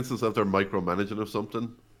is an instance of their micromanaging of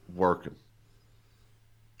something working.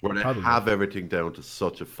 Where they have everything down to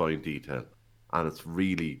such a fine detail. And it's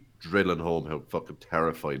really drilling home how fucking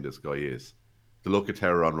terrifying this guy is. The look of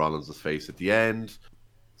terror on Rollins' face at the end.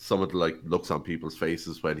 Some of the looks on people's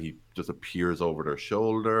faces when he just appears over their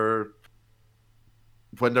shoulder.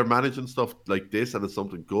 When they're managing stuff like this and it's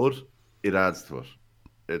something good, it adds to it.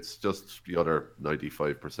 It's just the other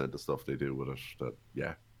 95% of stuff they do with it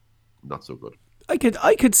that, not so good. I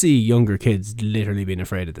could see younger kids literally being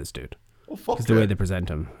afraid of this dude. Oh, fuck because the way they present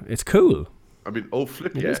him. It's cool. I mean,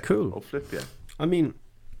 Flip, It is cool. Flip, yeah. I mean,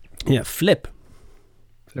 yeah, Flip.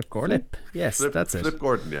 Flip Gordon? Flip, yes, that's it. Flip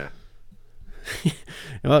Gordon, yeah. You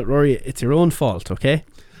know what, Rory, it's your own fault, okay?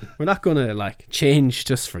 We're not going to, change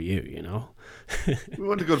just for you, We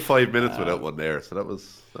went a good 5 minutes without one there, so that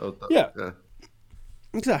was yeah.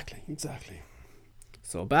 Exactly.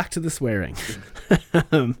 So back to the swearing.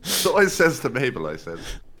 So I says to Mabel, I said.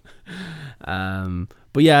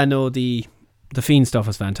 But yeah, no, the Fiend stuff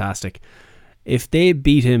was fantastic. If they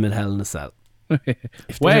beat him at Hell in a Cell,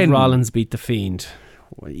 if Rollins beat the Fiend,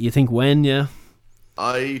 you think when? Yeah.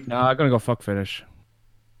 I'm gonna go fuck finish.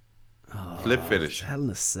 Flip finish. Hell in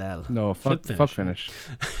a Cell. No, fuck finish.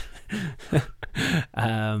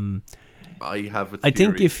 I have a theory. I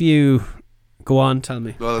think if you go on, tell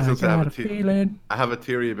me. Well, I have a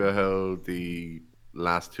theory about how the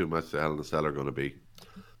last 2 matches at Hell in a Cell are going to be.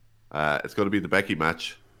 It's going to be the Becky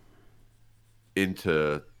match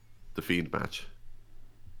into the Fiend match.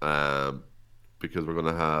 Because we're going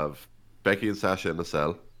to have Becky and Sasha in the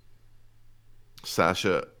cell.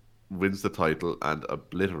 Sasha wins the title and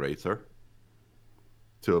obliterates her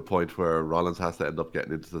to a point where Rollins has to end up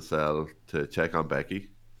getting into the cell to check on Becky.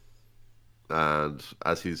 And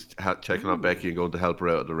as he's checking on Becky and going to help her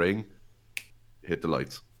out of the ring, hit the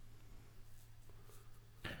lights.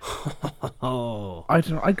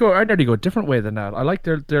 I'd already go a different way than that. I like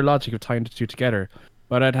their logic of tying the two together,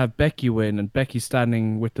 but I'd have Becky win and Becky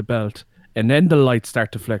standing with the belt, and then the lights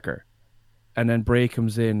start to flicker, and then Bray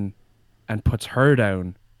comes in and puts her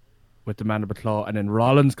down with the mandible claw, and then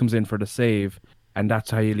Rollins comes in for the save, and that's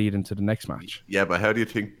how you lead into the next match. Yeah, but how do you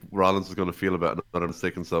think Rollins is going to feel about another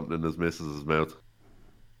sticking something in his missus' mouth?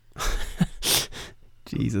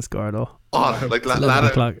 Jesus, Gordo. Oh, like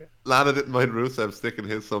Lana didn't mind Rusev sticking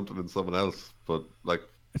his something in someone else, but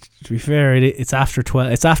to be fair, it's after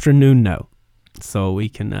 12. It's afternoon now, so we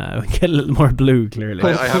can get a little more blue. Clearly,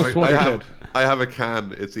 I have a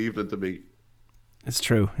can. It's evening to me. It's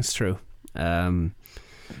true.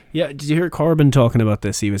 Yeah, did you hear Corbin talking about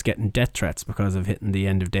this? He was getting death threats because of hitting the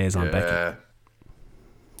end of days on Becky.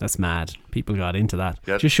 That's mad. People got into that.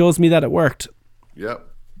 Just shows me that it worked. Yep.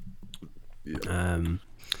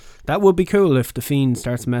 That would be cool if the Fiend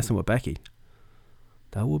starts messing with Becky.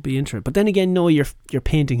 That would be interesting. But then again, no, you're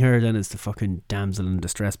painting her then as the fucking damsel in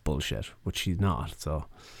distress bullshit, which she's not. So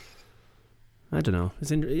I don't know.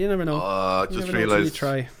 You never know. Just realised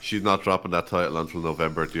she's not dropping that title until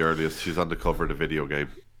November at the earliest. She's on the cover of the video game.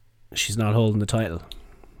 She's not holding the title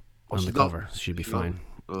on the cover. She'd be fine.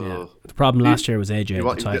 Yeah. The problem last year was AJ had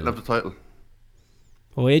the title. He didn't have the title.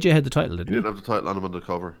 Oh, AJ had the title, didn't he? He didn't have the title on him on the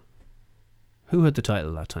cover. Who had the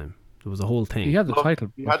title that time? There was a whole thing. He had the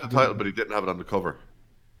title. He had the title, but he didn't have it on the cover.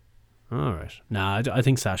 All right. Nah, I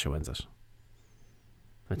think Sasha wins it.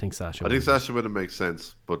 I think Sasha win makes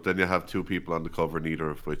sense, but then you have two people on the cover, neither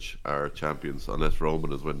of which are champions, unless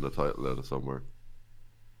Roman is winning the title out of somewhere.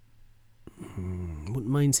 Wouldn't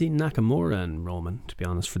mind seeing Nakamura and Roman, to be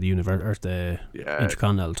honest, for the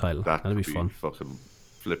Intercontinental title. That'd be fun. Fucking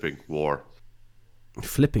flipping war.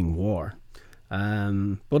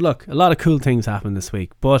 But look, a lot of cool things happened this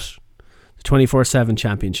week. But the 24/7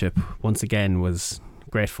 championship once again was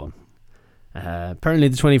great fun. Apparently,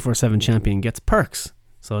 the 24/7 champion gets perks.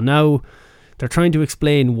 So now they're trying to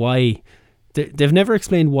explain why. They've never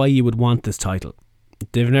explained why you would want this title.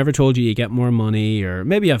 They've never told you get more money, or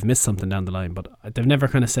maybe I've missed something down the line, but they've never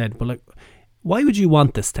kind of said, but like, why would you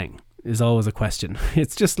want this thing is always a question.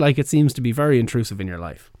 It's just like it seems to be very intrusive in your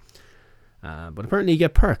life. But apparently you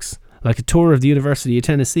get perks, like a tour of the University of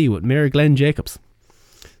Tennessee with Mayor Glenn Jacobs.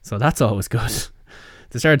 So that's always good.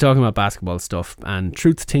 They started talking about basketball stuff, and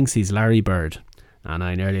Truth thinks he's Larry Bird. And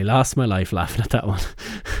I nearly lost my life laughing at that one.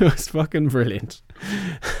 It was fucking brilliant.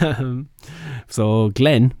 So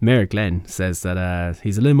Mayor Glenn, says that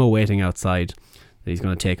he's a limo waiting outside, that he's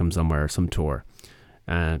going to take him somewhere, some tour.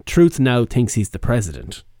 Truth now thinks he's the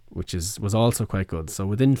president, which was also quite good. So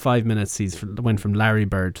within 5 minutes, he's went from Larry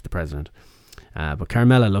Bird to the president. But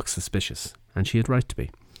Carmella looks suspicious, and she had right to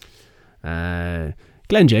be.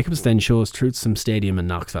 Glenn Jacobs then shows Truth some stadium in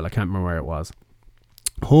Knoxville. I can't remember where it was.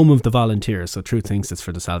 Home of the Volunteers, so Truth thinks it's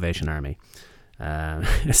for the Salvation Army. A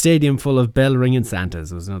stadium full of bell-ringing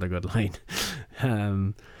Santas was another good line.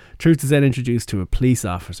 Truth is then introduced to a police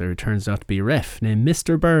officer who turns out to be a ref named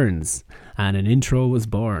Mr. Burns, and an intro was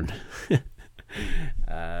born.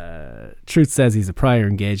 Truth says he's a prior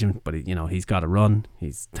engagement, but he's got to run.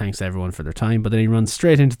 He thanks everyone for their time, but then he runs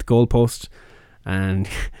straight into the goalpost, and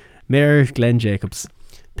Mayor Glenn Jacobs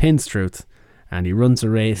pins Truth, and he runs a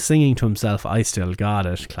race singing to himself, "I still got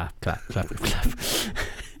it." Clap, clap, clap, clap.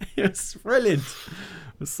 It was brilliant.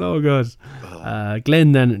 It was so good.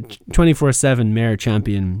 Glenn then, 24/7 Mayor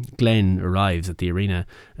champion Glenn arrives at the arena,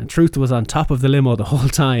 and Truth was on top of the limo the whole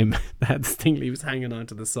time. That distinctly was hanging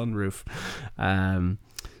onto the sunroof.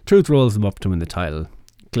 Truth rolls him up to win the title.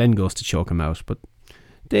 Glenn goes to choke him out, but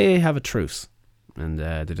they have a truce, and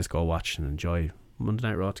they just go watch and enjoy Monday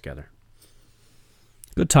Night Raw together.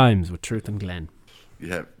 Good times with Truth and Glenn.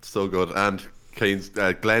 Yeah, so good. And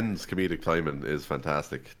Glenn's comedic timing is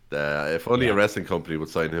fantastic. If only a wrestling company would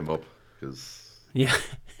sign him up, because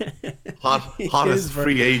hottest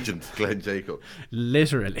free agent Glenn Jacobs.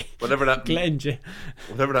 Literally. Whenever that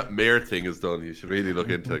mayor thing is done, you should really look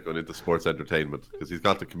into going into sports entertainment, because he's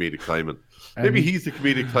got the comedic timing. Maybe he's the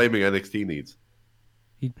comedic timing NXT needs.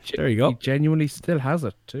 There you go. He genuinely still has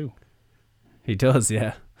it too. He does,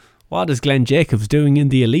 yeah. What is Glenn Jacobs doing in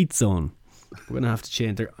the Elite Zone? We're going to have to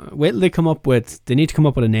change their... Wait till they come up with... They need to come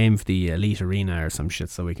up with a name for the Elite Arena or some shit,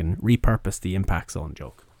 so we can repurpose the Impact Zone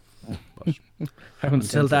joke. But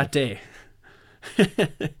until that day.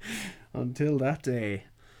 Until that day.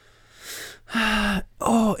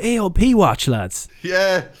 Oh, AOP watch, lads.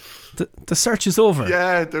 Yeah. The search is over.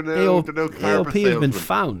 Yeah, they're no carpet AOP salesmen. have been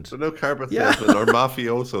found. They're no carpet salesmen or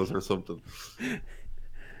mafiosos or something.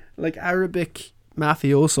 Like Arabic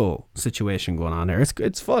mafioso situation going on here.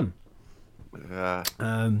 It's fun. Yeah.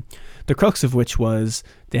 The crux of which was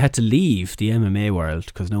they had to leave the MMA world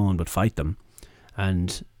because no one would fight them,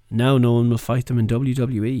 and now no one will fight them in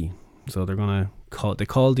WWE. So they're gonna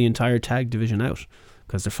call the entire tag division out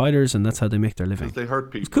because they're fighters, and that's how they make their living. They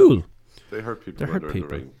hurt people. It's cool. They hurt people. They hurt people.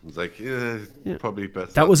 The ring. It's like probably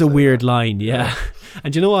best. That was a weird line, yeah.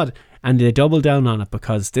 And you know what? And they doubled down on it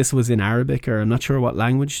because this was in Arabic, or I'm not sure what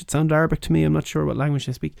language. It sounded Arabic to me. I'm not sure what language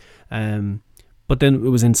they speak. But then it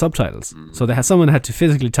was in subtitles. So someone had to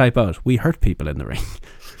physically type out, "We hurt people in the ring."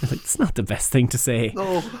 Like, it's not the best thing to say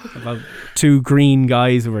about two green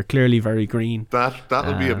guys who were clearly very green.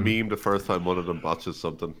 That'll be a meme the first time one of them botches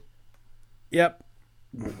something. Yep.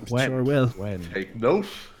 Sure will. Take note.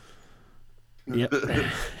 Yep.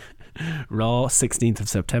 Raw, 16th of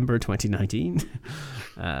September 2019.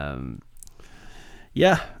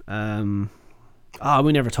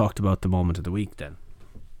 We never talked about the moment of the week then.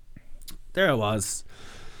 There I was,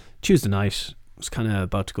 Tuesday night. I was kind of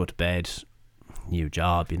about to go to bed. New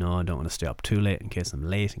job, I don't want to stay up too late in case I'm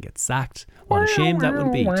late and get sacked. What a shame that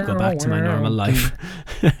would be to go back to my normal life.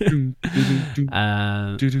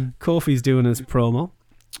 Kofi's doing his promo,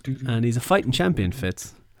 and he's a fighting champion,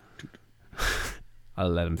 Fitz. I'll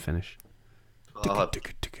let him finish. That's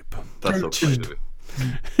so funny of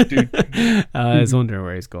it. I was wondering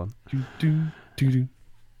where he's going. What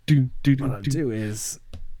I'll do is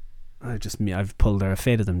I've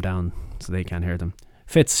faded them down so they can't hear them.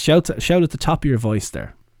 Fitz, shout at the top of your voice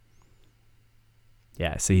there.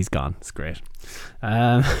 Yeah, see, he's gone. It's great.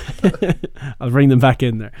 I'll bring them back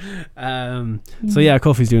in there. So yeah,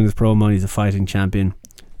 Kofi's doing his promo. He's a fighting champion,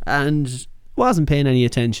 and wasn't paying any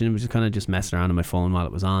attention. I was just kind of messing around on my phone while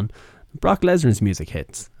it was on. Brock Lesnar's music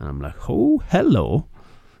hits, and I'm like, oh, hello,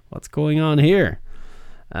 what's going on here?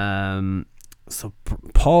 So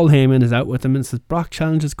Paul Heyman is out with him and says Brock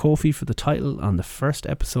challenges Kofi for the title on the first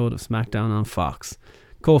episode of SmackDown on Fox.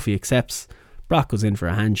 Kofi accepts. Brock goes in for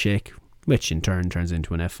a handshake, which in turn turns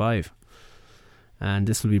into an F5. And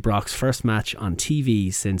this will be Brock's first match on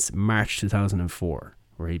TV since March 2004,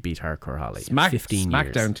 where he beat Hardcore Holly. 15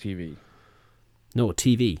 SmackDown years. TV. No,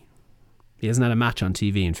 TV. He hasn't had a match on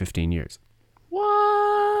TV in 15 years.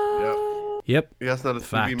 What? Yep. He hasn't had a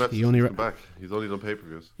Fact. TV match He only since he's come back. He's only done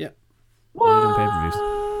pay-per-views. Yeah. Only done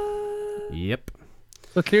pay-per-views. Yep.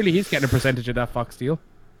 So clearly he's getting a percentage of that Fox deal.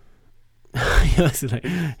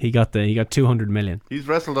 he got 200 million. He's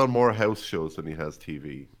wrestled on more house shows than he has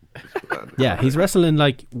TV. Yeah, he's wrestling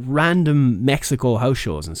like random Mexico house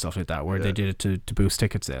shows and stuff like that, where they did it to boost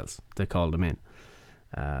ticket sales. They called him in.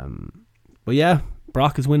 But yeah,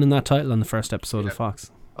 Brock is winning that title on the first episode of Fox.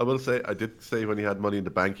 I will say, I did say when he had Money in the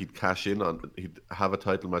Bank, he'd have a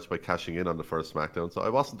title match by cashing in on the first SmackDown. So I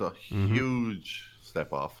wasn't a huge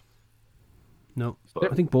step off. No, I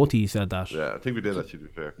think both of you said that. Yeah, I think we did actually, to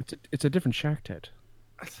be fair. It's a different shark, Ted.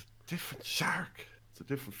 It's a different shark. It's a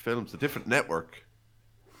different film. It's a different network.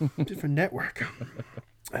 Different network.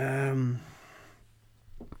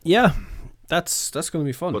 Yeah, that's going to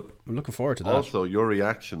be fun. But I'm looking forward to that. Also, your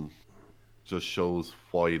reaction just shows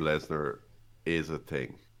why Lesnar is a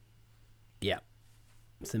thing. Yeah,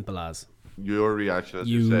 simple as. Your reaction, as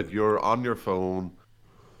you said, you're on your phone,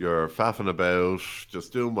 you're faffing about,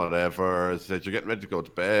 just doing whatever. As I said, you're getting ready to go to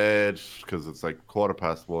bed because it's like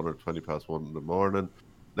 1:15 or 1:20 in the morning.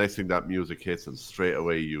 Next thing, that music hits, and straight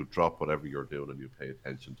away you drop whatever you're doing and you pay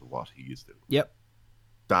attention to what he's doing. Yep.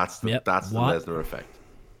 That's the Lesnar effect.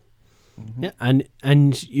 Yeah,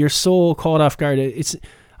 and you're so caught off guard.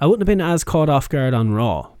 I wouldn't have been as caught off guard on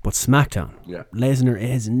Raw, but SmackDown. Yeah. Lesnar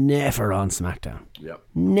is never on SmackDown. Yeah.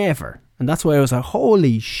 Never. And that's why I was like,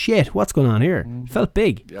 holy shit, what's going on here? It felt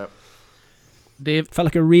big. Yeah. Felt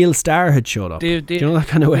like a real star had showed up. Do you know that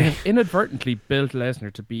kind of way? They've inadvertently built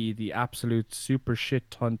Lesnar to be the absolute super shit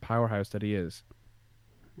ton powerhouse that he is.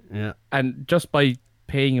 Yeah. And just by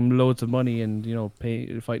paying him loads of money and,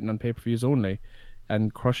 fighting on pay-per-views only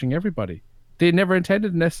and crushing everybody. They never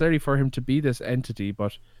intended necessarily for him to be this entity,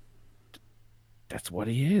 but that's what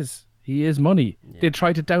he is. He is money. Yeah. They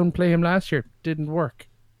tried to downplay him last year. Didn't work.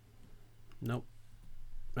 Nope.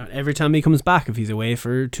 Every time he comes back, if he's away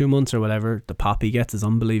for 2 months or whatever, the pop he gets is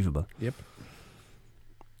unbelievable. Yep.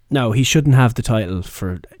 No, he shouldn't have the title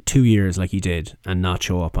for 2 years like he did and not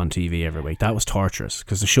show up on TV every week. That was torturous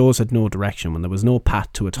because the shows had no direction. When there was no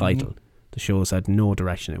path to a title, the shows had no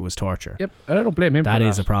direction. It was torture. Yep, I don't blame him for that. That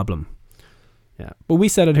is a problem. Yeah, but we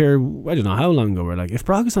said it here, I don't know how long ago, we're like, if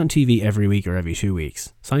Brock is on TV every week or every 2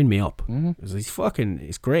 weeks, sign me up. Because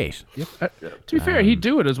he's great. Yep. To be fair, he'd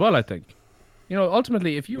do it as well, I think.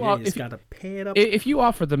 Ultimately, if you gotta pay it up. If you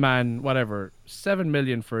offer the man whatever $7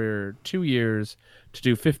 million for 2 years to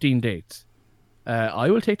do 15 dates, I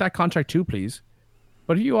will take that contract too, please.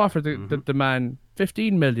 But if you offer the man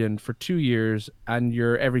 $15 million for 2 years and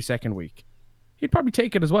you're every second week, he'd probably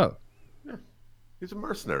take it as well. Yeah, he's a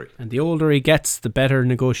mercenary. And the older he gets, the better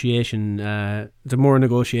negotiation. The more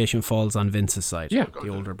negotiation falls on Vince's side. Yeah, the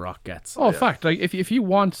older Brock gets. Oh, fact. Like if you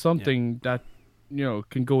want something that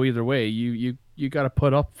can go either way, you got to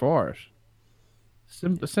put up for it.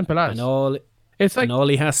 Simple as. And all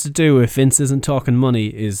he has to do if Vince isn't talking money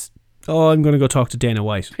is, I'm going to go talk to Dana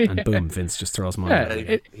White, and boom, Vince just throws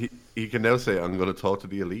money. He can now say, I'm going to talk to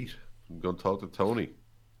the Elite. I'm going to talk to Tony.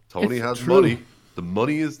 Tony has money. The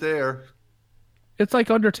money is there. It's like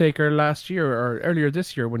Undertaker last year or earlier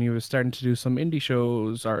this year when he was starting to do some indie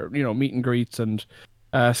shows or meet and greets and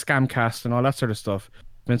Scamcast and all that sort of stuff.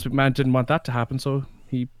 Vince McMahon didn't want that to happen, so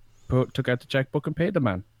he took out the checkbook and paid the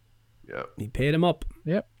man. Yeah, he paid him up.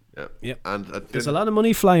 Yep. Yeah. And there's a lot of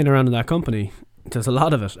money flying around in that company. There's a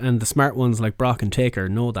lot of it, and the smart ones like Brock and Taker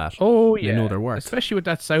know that. Oh yeah, they know their worth, especially with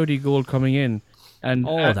that Saudi gold coming in, and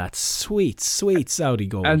that sweet Saudi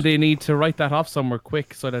gold. And they need to write that off somewhere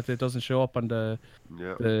quick so that it doesn't show up on the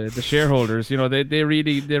shareholders. They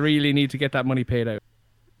really need to get that money paid out.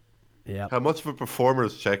 Yeah. How much of a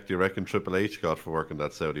performer's check do you reckon Triple H got for working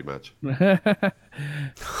that Saudi match?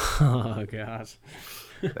 Oh God.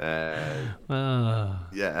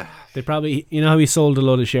 Yeah. They probably, you know how he sold a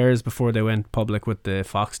load of shares before they went public with the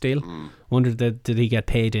Fox deal? Wondered did he get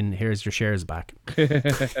paid in, here's your shares back.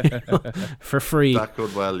 For free. That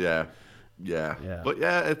could well, yeah. But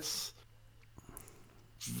yeah, it's...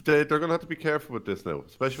 They're going to have to be careful with this now,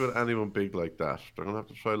 especially with anyone big like that. They're going to have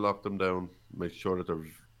to try to lock them down, make sure that they're...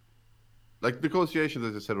 Like, negotiations,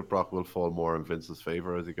 as I said, with Brock will fall more in Vince's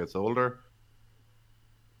favour as he gets older.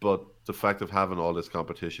 But the fact of having all this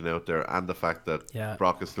competition out there and the fact that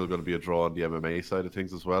Brock is still going to be a draw on the MMA side of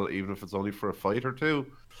things as well, even if it's only for a fight or two,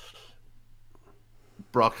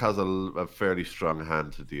 Brock has a fairly strong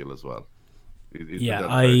hand to deal as well.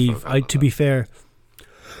 To be fair...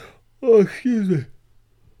 Oh, excuse me.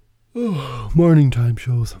 Oh, morning time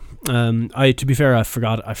shows. To be fair, I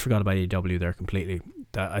forgot about AEW there completely.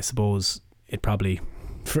 That I suppose it probably...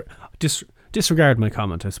 disregard my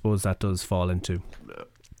comment. I suppose that does fall into...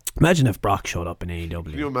 Imagine if Brock showed up in AEW.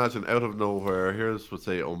 Can you imagine, out of nowhere, here's, let's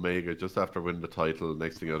say, Omega, just after winning the title,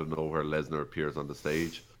 next thing out of nowhere, Lesnar appears on the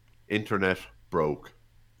stage. Internet broke.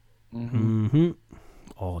 Mm-hmm.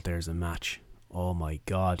 Oh, there's a match. Oh my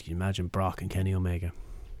God, can you imagine Brock and Kenny Omega?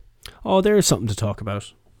 Oh, there's something to talk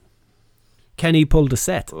about. Kenny pulled a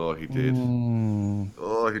set. Oh, he did.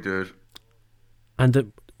 Oh, he did.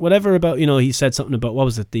 And whatever about, he said something about, what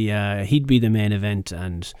was it, he'd be the main event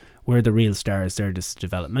and... We're the real stars, they're just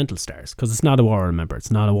developmental stars. Because it's not a war, remember.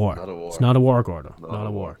 It's not a war. It's not a war, Gordo. Not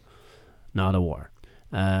a war. Not a war.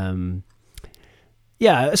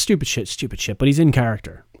 Yeah, stupid shit. But he's in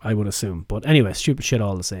character, I would assume. But anyway, stupid shit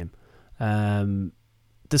all the same. The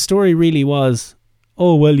story really was,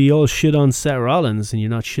 oh, well, you all shit on Seth Rollins and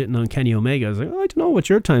you're not shitting on Kenny Omega. I was like, I don't know what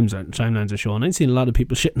your timelines are showing. I've seen a lot of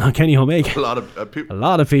people shitting on Kenny Omega. A lot of people. A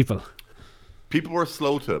lot of people. People were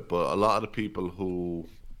slow to it, but a lot of the people who...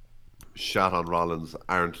 shot on Rollins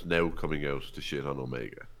aren't now coming out to shit on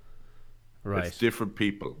Omega. Right. It's different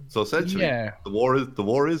people. So essentially, the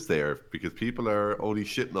war is there because people are only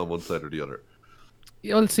shitting on one side or the other.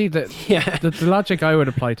 You'll see that the logic I would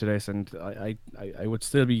apply to this, and I would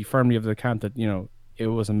still be firmly of the camp that, it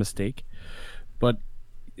was a mistake. But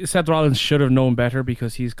Seth Rollins should have known better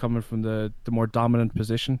because he's coming from the more dominant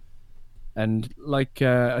position. And like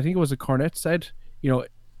I think it was Cornette said, no,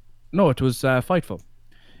 it was Fightful.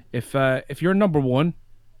 If you're number one,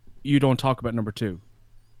 you don't talk about number two,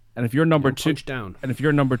 and if you're number two, if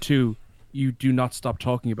you're number two, you do not stop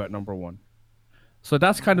talking about number one. So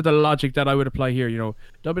that's kind of the logic that I would apply here.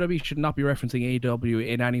 WWE should not be referencing AEW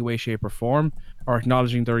in any way, shape, or form, or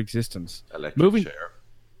acknowledging their existence.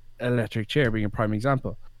 Electric Chair being a prime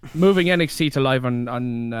example. Moving NXT to live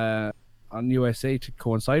on USA to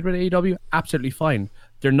coincide with AEW, absolutely fine.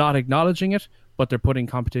 They're not acknowledging it, but they're putting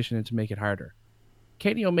competition in to make it harder.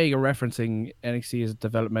 Kenny Omega referencing NXT as a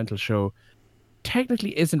developmental show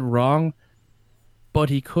technically isn't wrong, but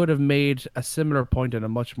he could have made a similar point in a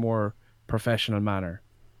much more professional manner.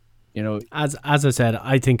 As I said,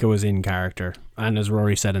 I think it was in character, and as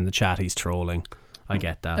Rory said in the chat, he's trolling. I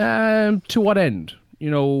get that. To what end?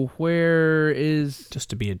 Where is just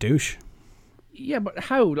to be a douche? Yeah, but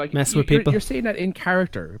how? Like, mess with people. You're saying that in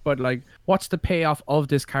character, but like, what's the payoff of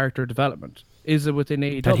this character development? Is it within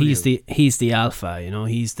AEW? That he's the alpha,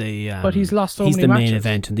 he's the. But he's lost so many matches. He's the main matches.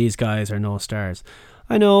 event, and these guys are no stars.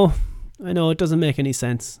 I know, it doesn't make any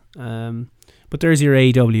sense. But there's your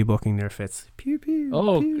AEW booking there, Fitz. Pew pew.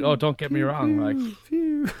 Oh, don't get me wrong. Like,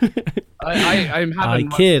 I'm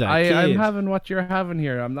having. I'm having what you're having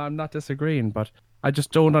here. I'm not disagreeing, but I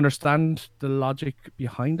just don't understand the logic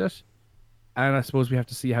behind it. And I suppose we have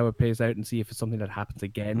to see how it plays out and see if it's something that happens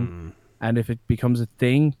again. And if it becomes a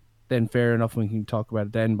thing, then fair enough, we can talk about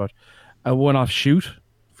it then. But a one-off shoot,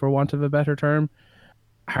 for want of a better term,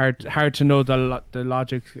 hard to know the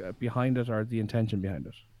logic behind it or the intention behind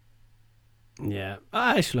it. Yeah.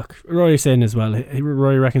 Look, Rory's saying as well,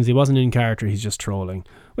 Rory reckons he wasn't in character, he's just trolling.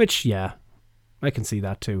 Which, yeah, I can see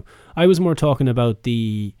that too. I was more talking about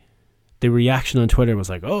the reaction on Twitter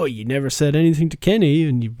was like, oh, you never said anything to Kenny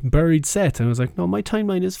and you buried Seth. And I was like, no, my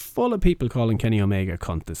timeline is full of people calling Kenny Omega a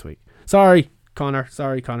cunt this week. Sorry, Connor.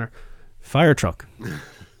 Fire truck.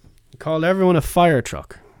 Called everyone a fire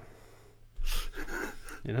truck.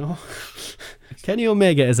 Kenny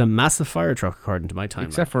Omega is a massive fire truck according to my timeline.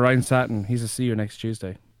 Except for Ryan Satin. He's a see you next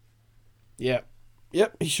Tuesday. Yeah.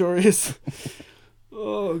 Yep, he sure is.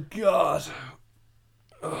 Oh, God.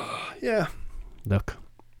 Oh, yeah. Look.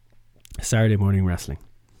 Saturday morning wrestling.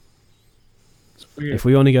 If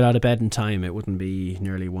we only got out of bed in time, it wouldn't be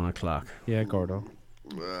nearly 1 o'clock. Yeah, Gordo.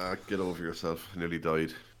 Get over yourself. Nearly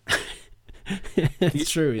died.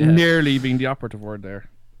 It's true, yeah. Nearly being the operative word there.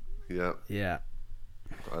 Yeah. Yeah.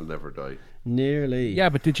 I'll never die. Nearly. Yeah,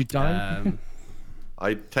 but did you die?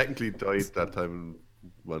 I technically died that time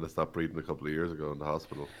when I stopped breathing a couple of years ago in the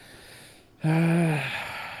hospital.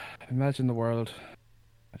 Imagine the world.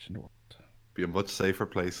 Imagine the world. Be a much safer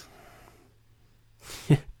place.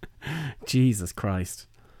 Jesus Christ.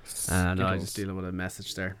 No, I just dealing with a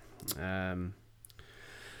message there.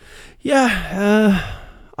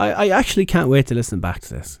 I actually can't wait to listen back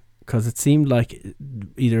to this, because it seemed like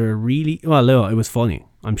either no, it was funny.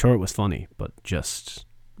 I'm sure it was funny, but just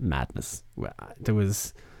madness. There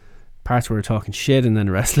was parts where we were talking shit and then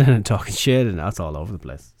wrestling and talking shit, and that's all over the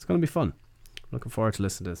place. It's going to be fun. Looking forward to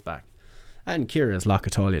listening to this back. And Kira's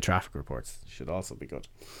Lockatolia traffic reports should also be good.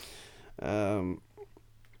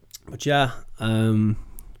 But yeah,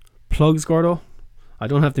 plugs, Gordo. I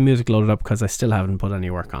don't have the music loaded up because I still haven't put any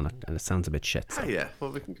work on it, and it sounds a bit shit. So. Yeah, well,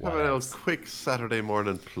 we can have a quick Saturday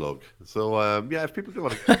morning plug. So, if people do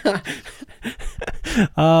want to...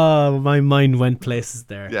 Oh, my mind went places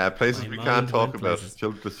there. Yeah, places we can't talk about.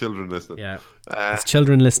 The children listening. Yeah, it's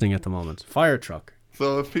children listening at the moment. Fire truck.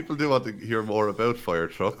 So if people do want to hear more about fire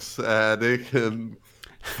trucks, they can...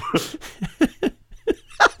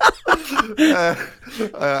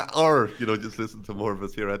 or just listen to more of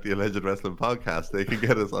us here at the Alleged Wrestling Podcast. They can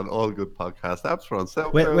get us on all good podcast apps. We're on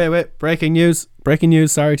SoundCloud. Wait! Breaking news!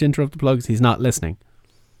 Sorry to interrupt the plugs. He's not listening.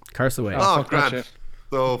 Curse away. Oh, grand.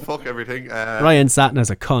 So fuck everything. Ryan Satin is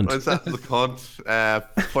a cunt. Ryan Satin's a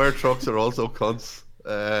cunt. Fire trucks are also cunts.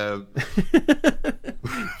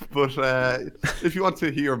 But if you want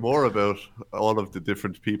to hear more about all of the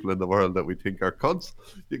different people in the world that we think are cunts,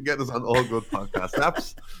 you can get us on all good podcast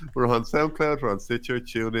apps. We're on SoundCloud, we're on Stitcher,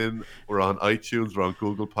 TuneIn, we're on iTunes, we're on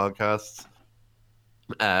Google Podcasts.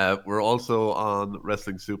 We're also on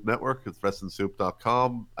Wrestling Soup Network. It's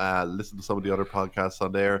WrestlingSoup.com. Listen to some of the other podcasts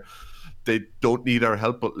on there. They don't need our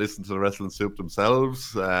help, but listen to the Wrestling Soup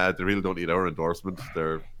themselves. They really don't need our endorsement.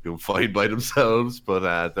 They're doing fine by themselves,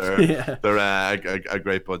 but they're a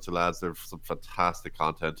great bunch of lads. There's some fantastic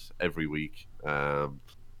content every week. They're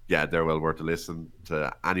well worth a listen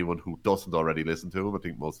to anyone who doesn't already listen to them. I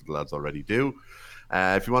think most of the lads already do.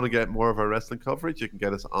 If you want to get more of our wrestling coverage, you can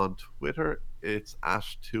get us on Twitter. It's at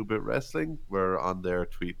 2Bit Wrestling. We're on there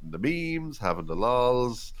tweeting the memes, having the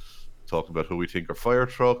lols, talking about who we think are fire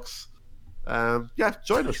trucks.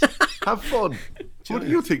 Join us. Have fun. Who do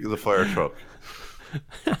you think is a fire truck?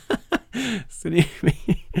 It's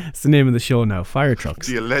the name of the show now, Fire Trucks.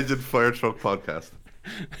 The Alleged Fire Truck Podcast.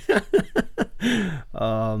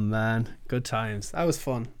 Oh man, good times. That was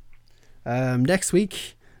fun. Next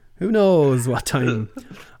week, who knows what time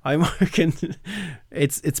I'm working.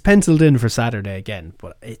 It's penciled in for Saturday again,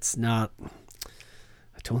 but it's not.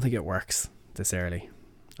 I don't think it works this early.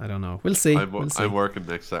 I don't know. We'll see. I'm working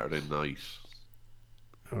next Saturday night.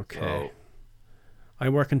 Okay. So. I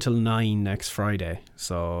work until 9 next Friday,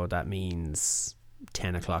 so that means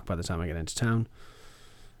 10 o'clock by the time I get into town,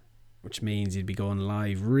 which means you'd be going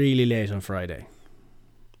live really late on Friday,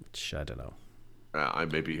 which I don't know. I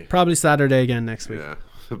maybe probably Saturday again next week. Yeah,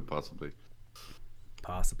 possibly.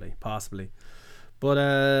 But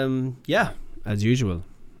as usual,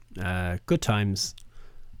 good times.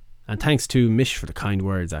 And thanks to Mish for the kind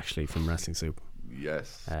words, actually, from Wrestling Soup.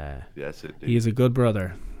 Yes. Yes, indeed. He is a good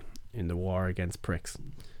brother in the war against pricks.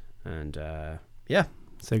 And,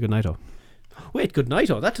 say goodnight-o. Wait,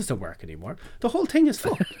 goodnight-o? That doesn't work anymore. The whole thing is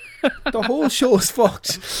fucked. The whole show is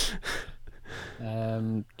fucked.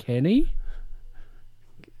 Kenny?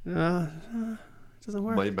 Doesn't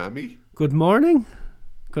work. My mammy? Good morning.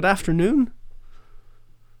 Good afternoon.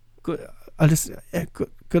 Good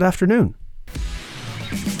afternoon.